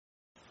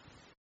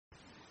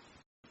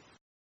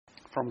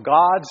 From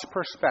God's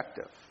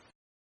perspective,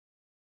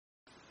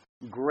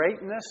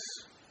 greatness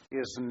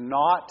is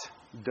not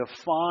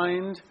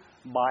defined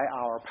by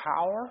our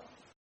power,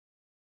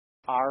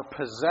 our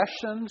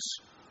possessions,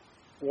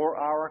 or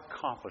our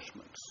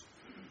accomplishments,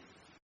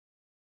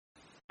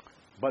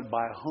 but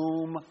by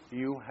whom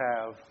you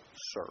have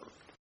served.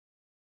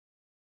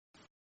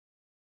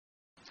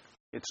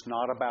 It's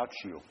not about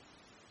you.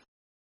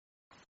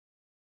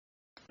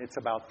 It's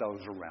about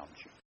those around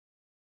you.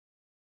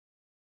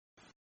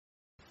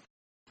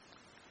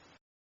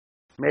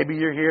 Maybe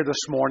you're here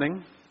this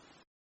morning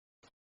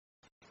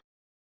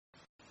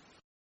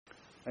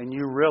and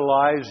you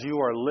realize you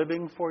are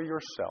living for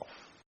yourself.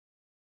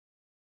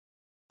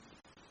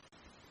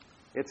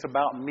 It's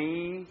about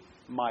me,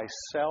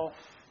 myself,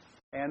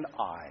 and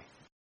I.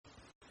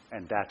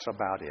 And that's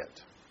about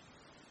it.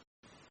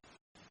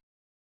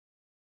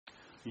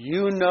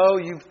 You know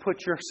you've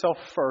put yourself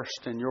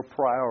first in your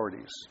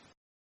priorities.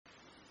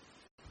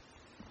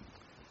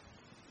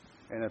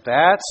 And if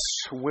that's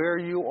where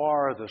you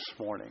are this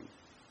morning,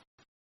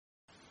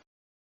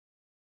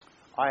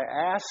 I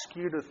ask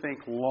you to think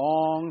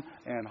long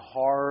and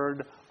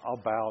hard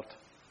about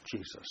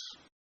Jesus.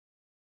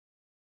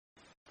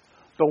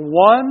 The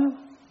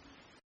one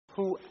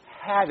who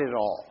had it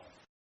all.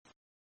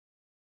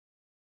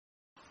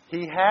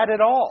 He had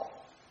it all,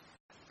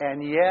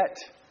 and yet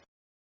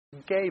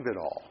gave it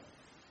all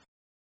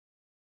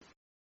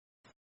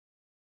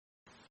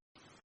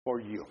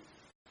for you.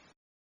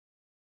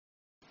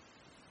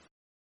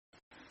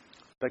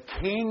 The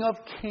King of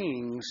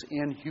Kings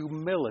in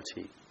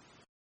humility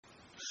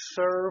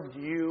served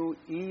you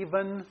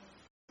even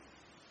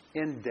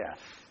in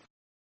death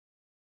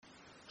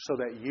so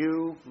that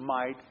you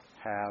might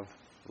have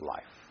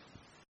life.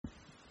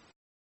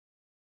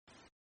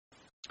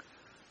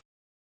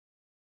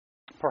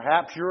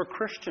 Perhaps you're a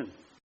Christian.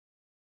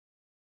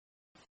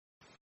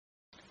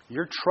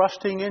 You're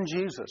trusting in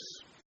Jesus.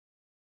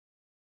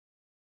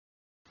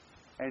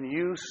 And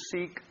you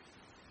seek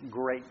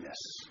greatness.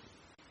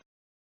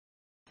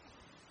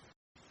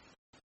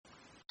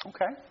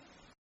 Okay.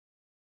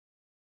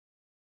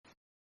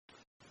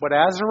 But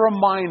as a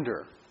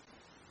reminder,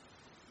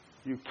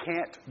 you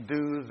can't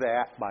do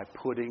that by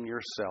putting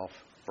yourself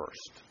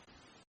first.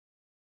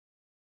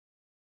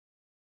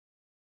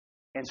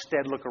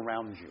 Instead, look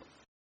around you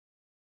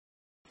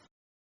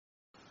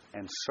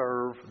and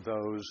serve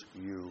those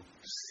you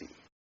see.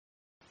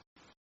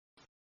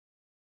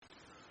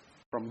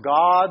 From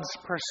God's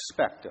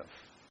perspective,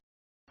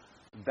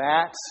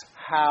 that's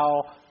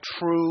how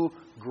true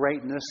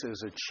greatness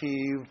is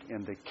achieved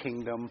in the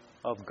kingdom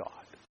of God.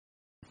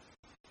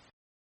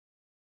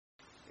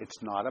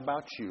 It's not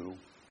about you.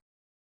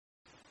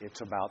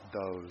 It's about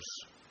those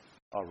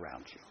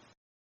around you.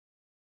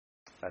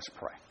 Let's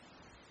pray.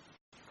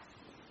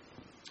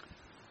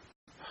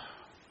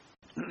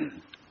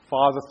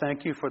 Father,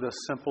 thank you for the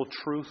simple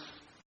truth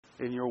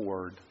in your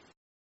word.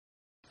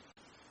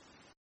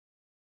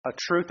 A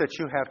truth that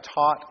you have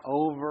taught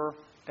over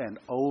and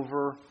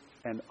over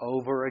and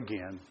over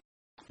again,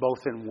 both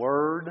in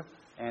word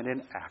and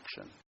in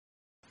action.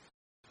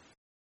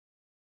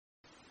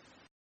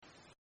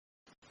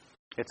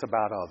 It's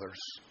about others.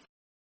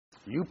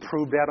 You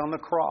proved that on the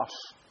cross.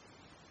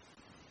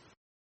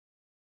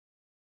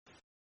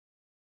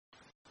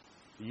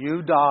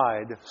 You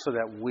died so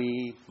that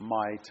we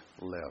might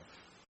live.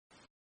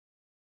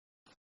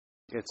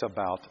 It's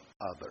about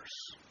others.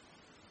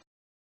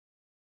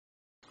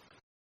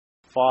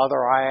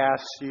 Father, I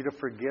ask you to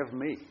forgive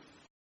me,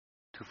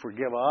 to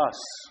forgive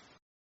us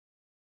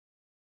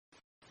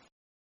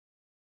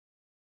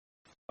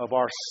of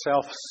our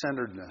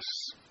self-centeredness.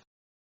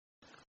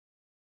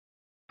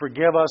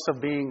 Forgive us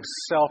of being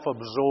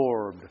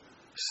self-absorbed,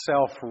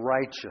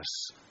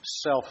 self-righteous,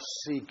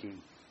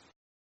 self-seeking.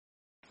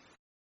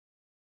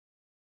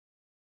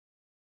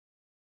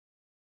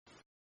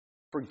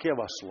 Forgive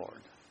us,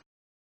 Lord.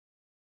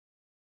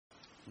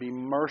 Be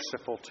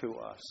merciful to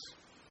us.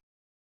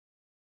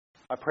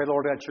 I pray,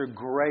 Lord, that your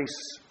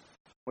grace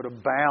would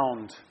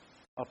abound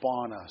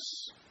upon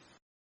us.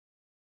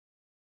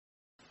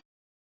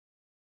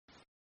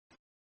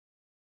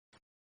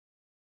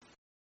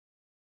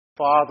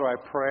 Father, I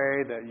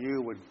pray that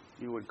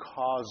you would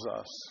cause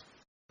us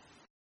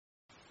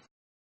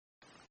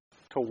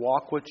to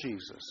walk with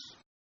Jesus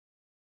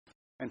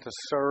and to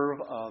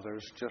serve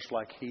others just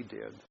like He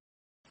did.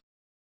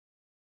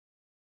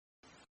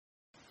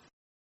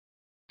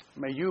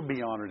 May you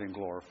be honored and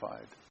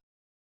glorified.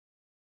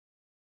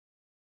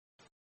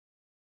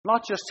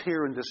 Not just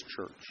here in this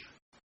church,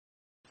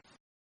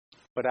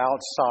 but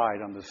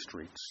outside on the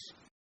streets,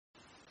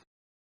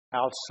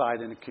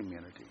 outside in the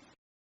community.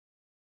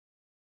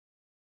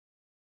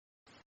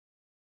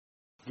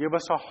 Give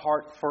us a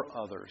heart for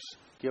others.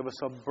 Give us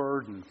a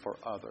burden for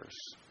others.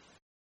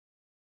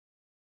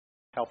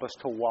 Help us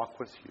to walk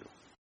with you.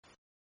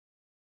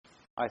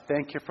 I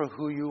thank you for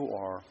who you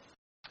are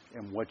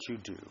and what you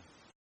do.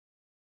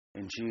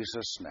 In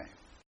Jesus' name.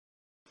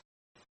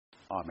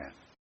 Amen.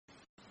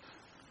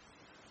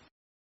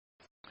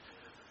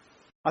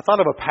 I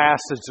thought of a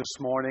passage this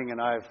morning, and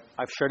I've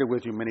shared it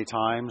with you many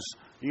times.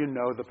 You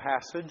know the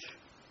passage.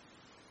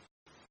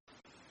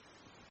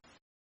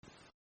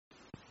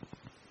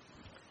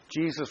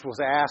 Jesus was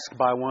asked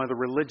by one of the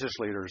religious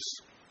leaders.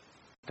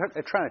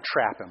 They're trying to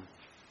trap him.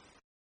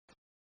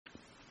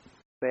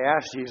 They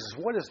asked Jesus,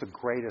 what is the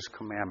greatest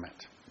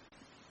commandment?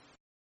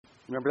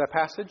 Remember that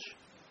passage?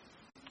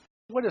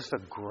 What is the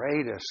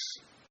greatest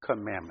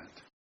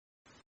commandment?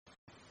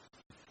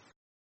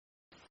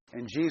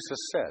 And Jesus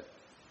said,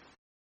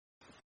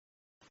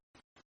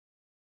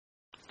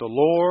 the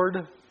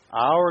Lord,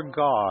 our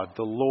God,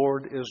 the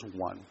Lord is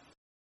one.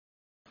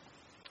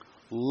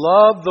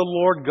 Love the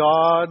Lord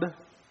God.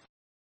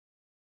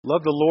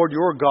 Love the Lord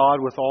your God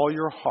with all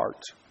your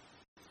heart,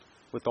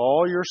 with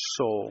all your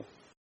soul,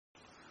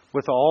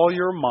 with all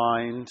your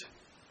mind,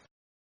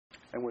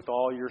 and with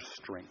all your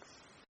strength.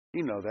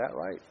 You know that,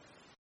 right?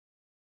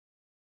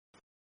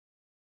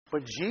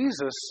 But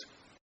Jesus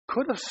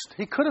could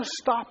have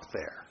stopped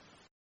there,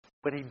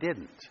 but He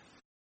didn't.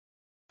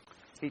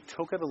 He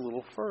took it a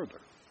little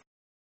further.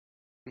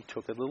 He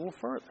took it a little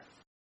further.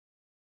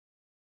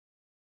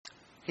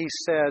 He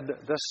said,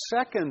 the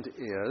second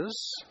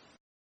is,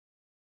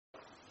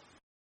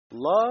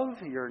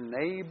 love your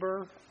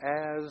neighbor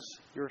as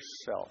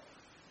yourself.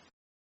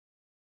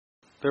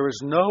 There is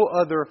no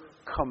other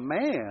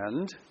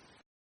command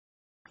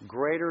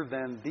greater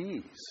than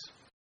these.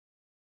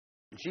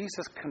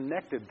 Jesus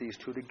connected these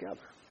two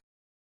together.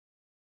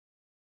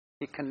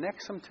 He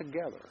connects them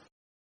together.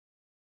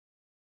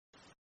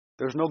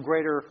 There's no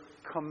greater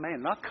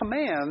command. Not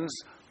commands.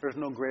 There's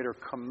no greater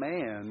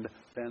command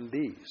than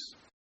these.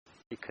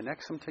 He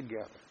connects them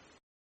together.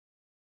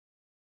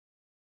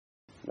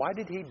 Why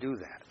did He do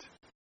that?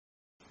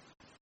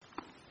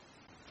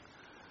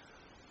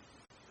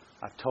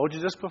 I've told you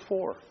this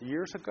before,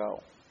 years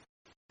ago.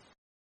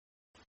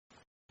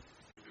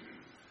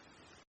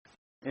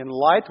 In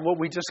light of what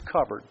we just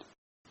covered,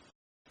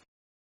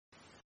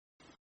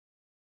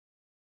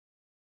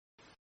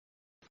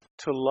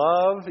 to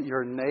love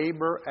your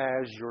neighbor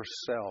as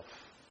yourself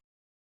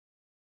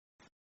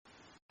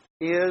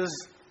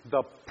is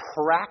the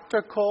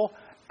practical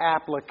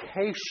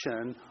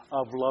application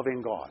of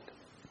loving God.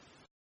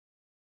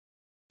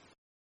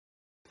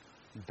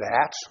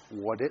 That's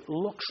what it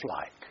looks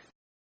like.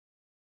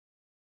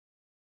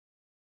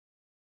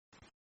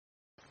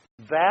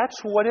 That's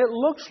what it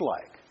looks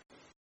like.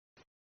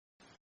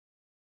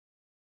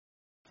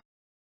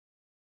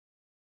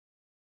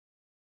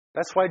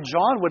 That's why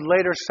John would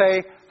later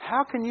say,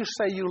 how can you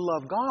say you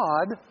love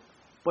God,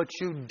 but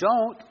you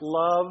don't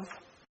love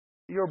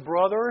your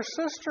brother or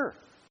sister?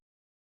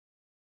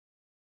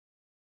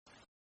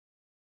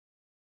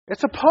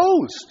 It's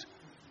opposed.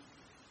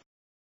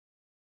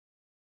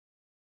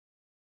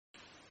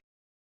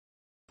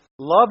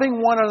 Loving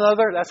one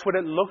another, that's what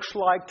it looks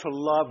like to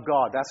love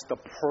God. That's the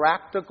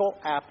practical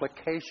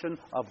application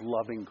of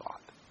loving God.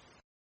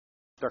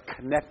 They're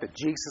connected.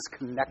 Jesus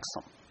connects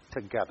them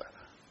together.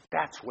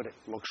 That's what it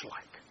looks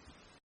like.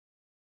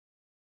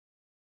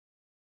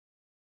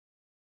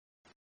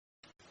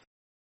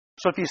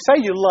 So if you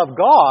say you love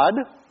God,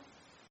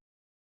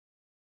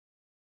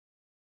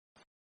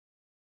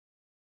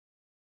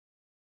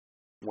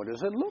 what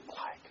does it look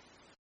like?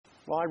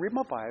 Well, I read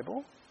my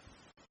Bible.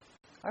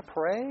 I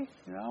pray,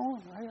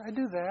 I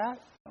do that.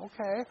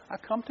 Okay, I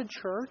come to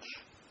church.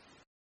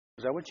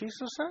 Is that what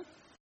Jesus said?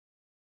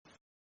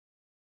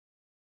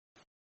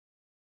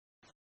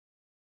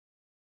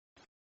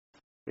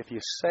 If you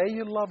say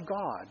you love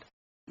God,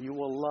 you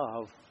will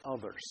love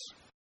others.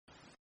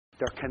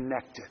 They're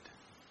connected.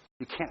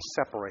 You can't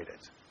separate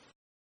it.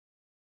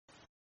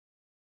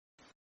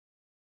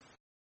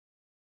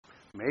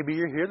 Maybe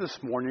you're here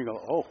this morning and you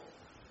go,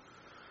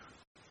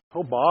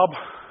 oh, Bob,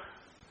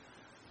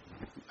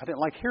 I didn't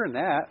like hearing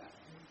that.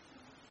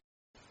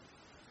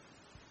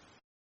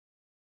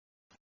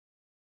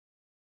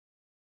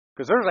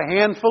 Because there's a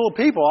handful of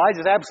people I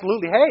just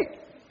absolutely hate.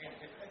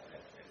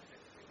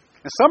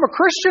 And some are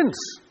Christians.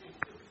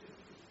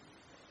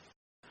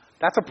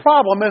 That's a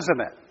problem, isn't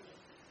it?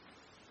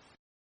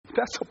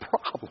 That's a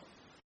problem.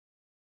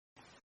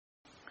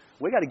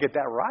 We got to get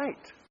that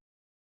right.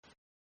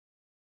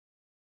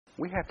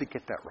 We have to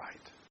get that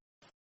right.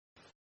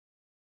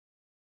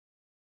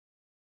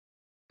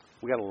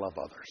 We got to love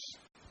others.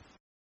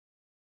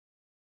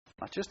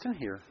 Not just in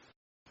here,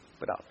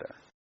 but out there.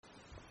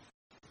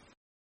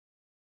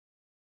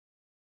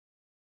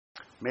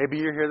 Maybe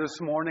you're here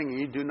this morning and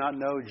you do not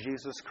know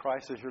Jesus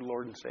Christ as your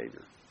Lord and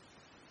Savior.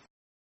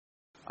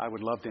 I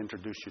would love to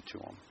introduce you to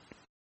Him.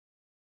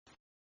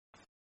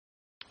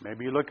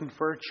 Maybe you're looking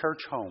for a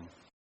church home.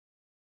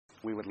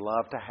 We would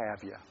love to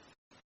have you.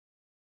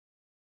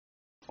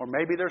 Or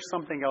maybe there's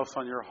something else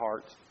on your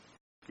heart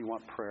you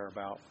want prayer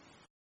about.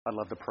 I'd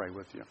love to pray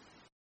with you.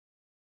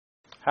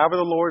 However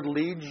the Lord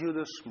leads you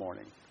this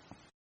morning,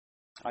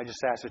 I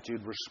just ask that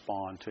you'd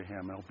respond to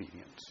Him in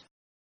obedience.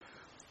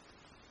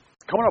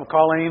 Come on up,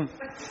 Colleen.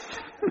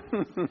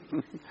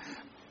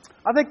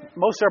 I think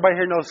most everybody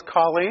here knows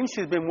Colleen.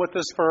 She's been with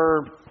us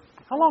for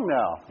how long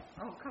now?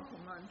 Oh, a couple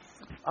months.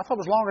 I thought it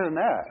was longer than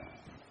that.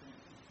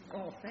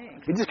 Oh,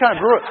 thanks. You just kind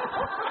of grew it.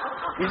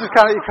 You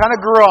kind of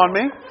grew on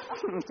me.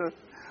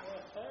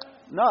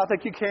 No, I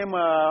think you came.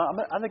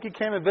 I think you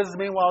came and visited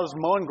me while I was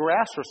mowing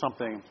grass or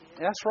something.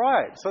 That's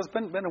right. So it's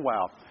been a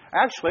while.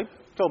 Actually,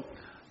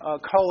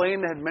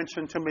 Colleen had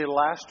mentioned to me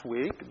last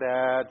week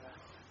that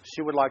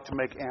she would like to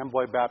make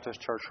Amboy Baptist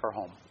Church her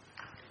home.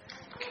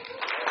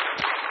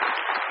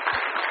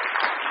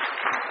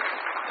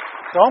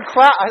 Don't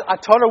clap. I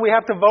told her we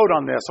have to vote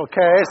on this.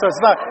 Okay, so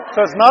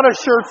it's not a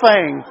sure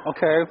thing.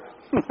 Okay,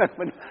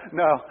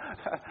 no,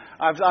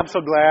 I'm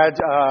so glad.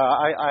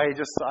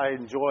 I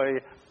enjoy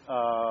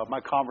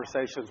my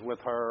conversations with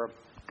her.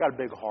 Got a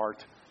big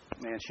heart,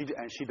 and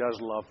she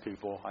does love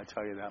people. I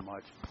tell you that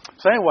much.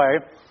 So anyway,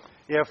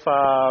 if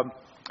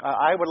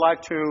I would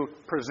like to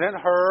present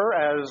her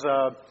as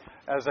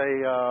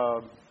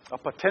a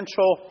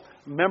potential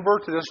member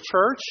to this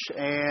church,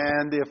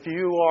 and if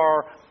you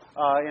are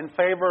in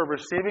favor of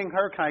receiving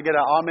her, can I get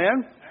an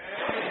amen?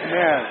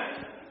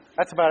 Amen.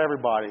 That's about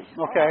everybody.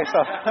 Okay,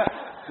 so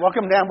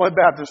welcome to Amboy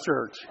Baptist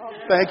Church.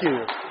 Thank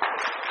you.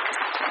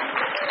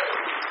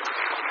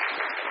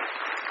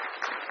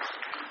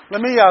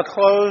 Let me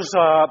close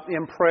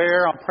in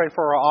prayer. I'll pray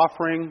for our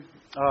offering.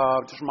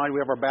 Just remind you, we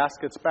have our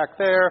baskets back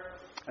there.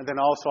 And then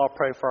also I'll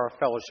pray for our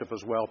fellowship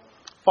as well.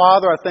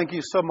 Father, I thank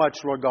you so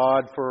much, Lord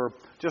God, for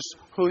just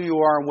who you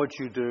are and what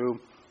you do.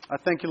 I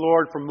thank you,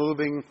 Lord, for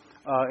moving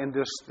in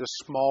this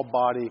small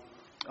body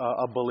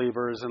of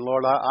believers. And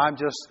Lord, I'm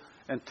just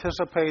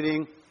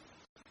anticipating,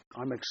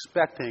 I'm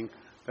expecting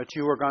that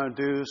you are going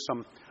to do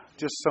some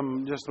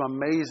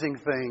amazing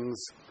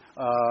things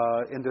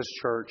in this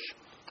church.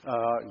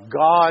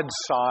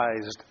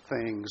 God-sized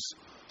things.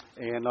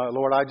 And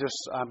Lord, I'm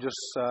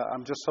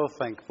just so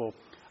thankful.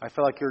 I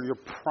feel like you're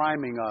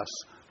priming us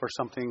for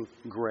something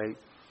great.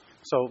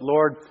 So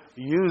Lord,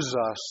 use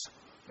us.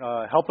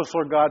 Help us,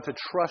 Lord God, to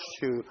trust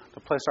you, to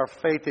place our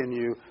faith in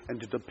you, and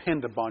to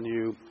depend upon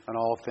you in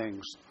all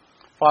things.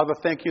 Father,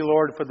 thank you,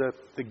 Lord, for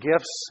the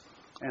gifts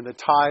and the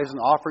tithes and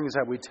offerings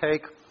that we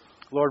take.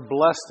 Lord,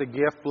 bless the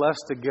gift, bless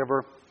the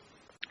giver.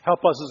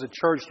 Help us as a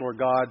church, Lord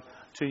God,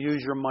 to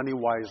use your money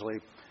wisely.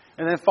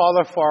 And then,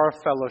 Father, for our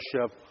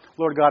fellowship,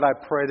 Lord God, I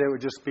pray that it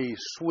would just be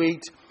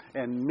sweet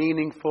and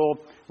meaningful.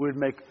 We would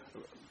make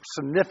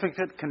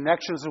significant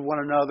connections with one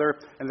another,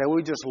 and that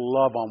we just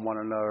love on one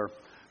another.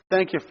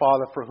 Thank you,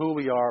 Father, for who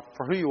we are,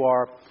 for who you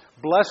are.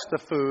 Bless the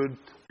food.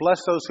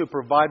 Bless those who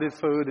provided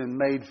food and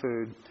made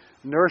food.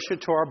 Nourish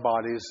it to our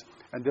bodies.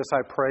 And this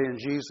I pray in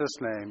Jesus'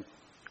 name.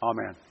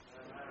 Amen.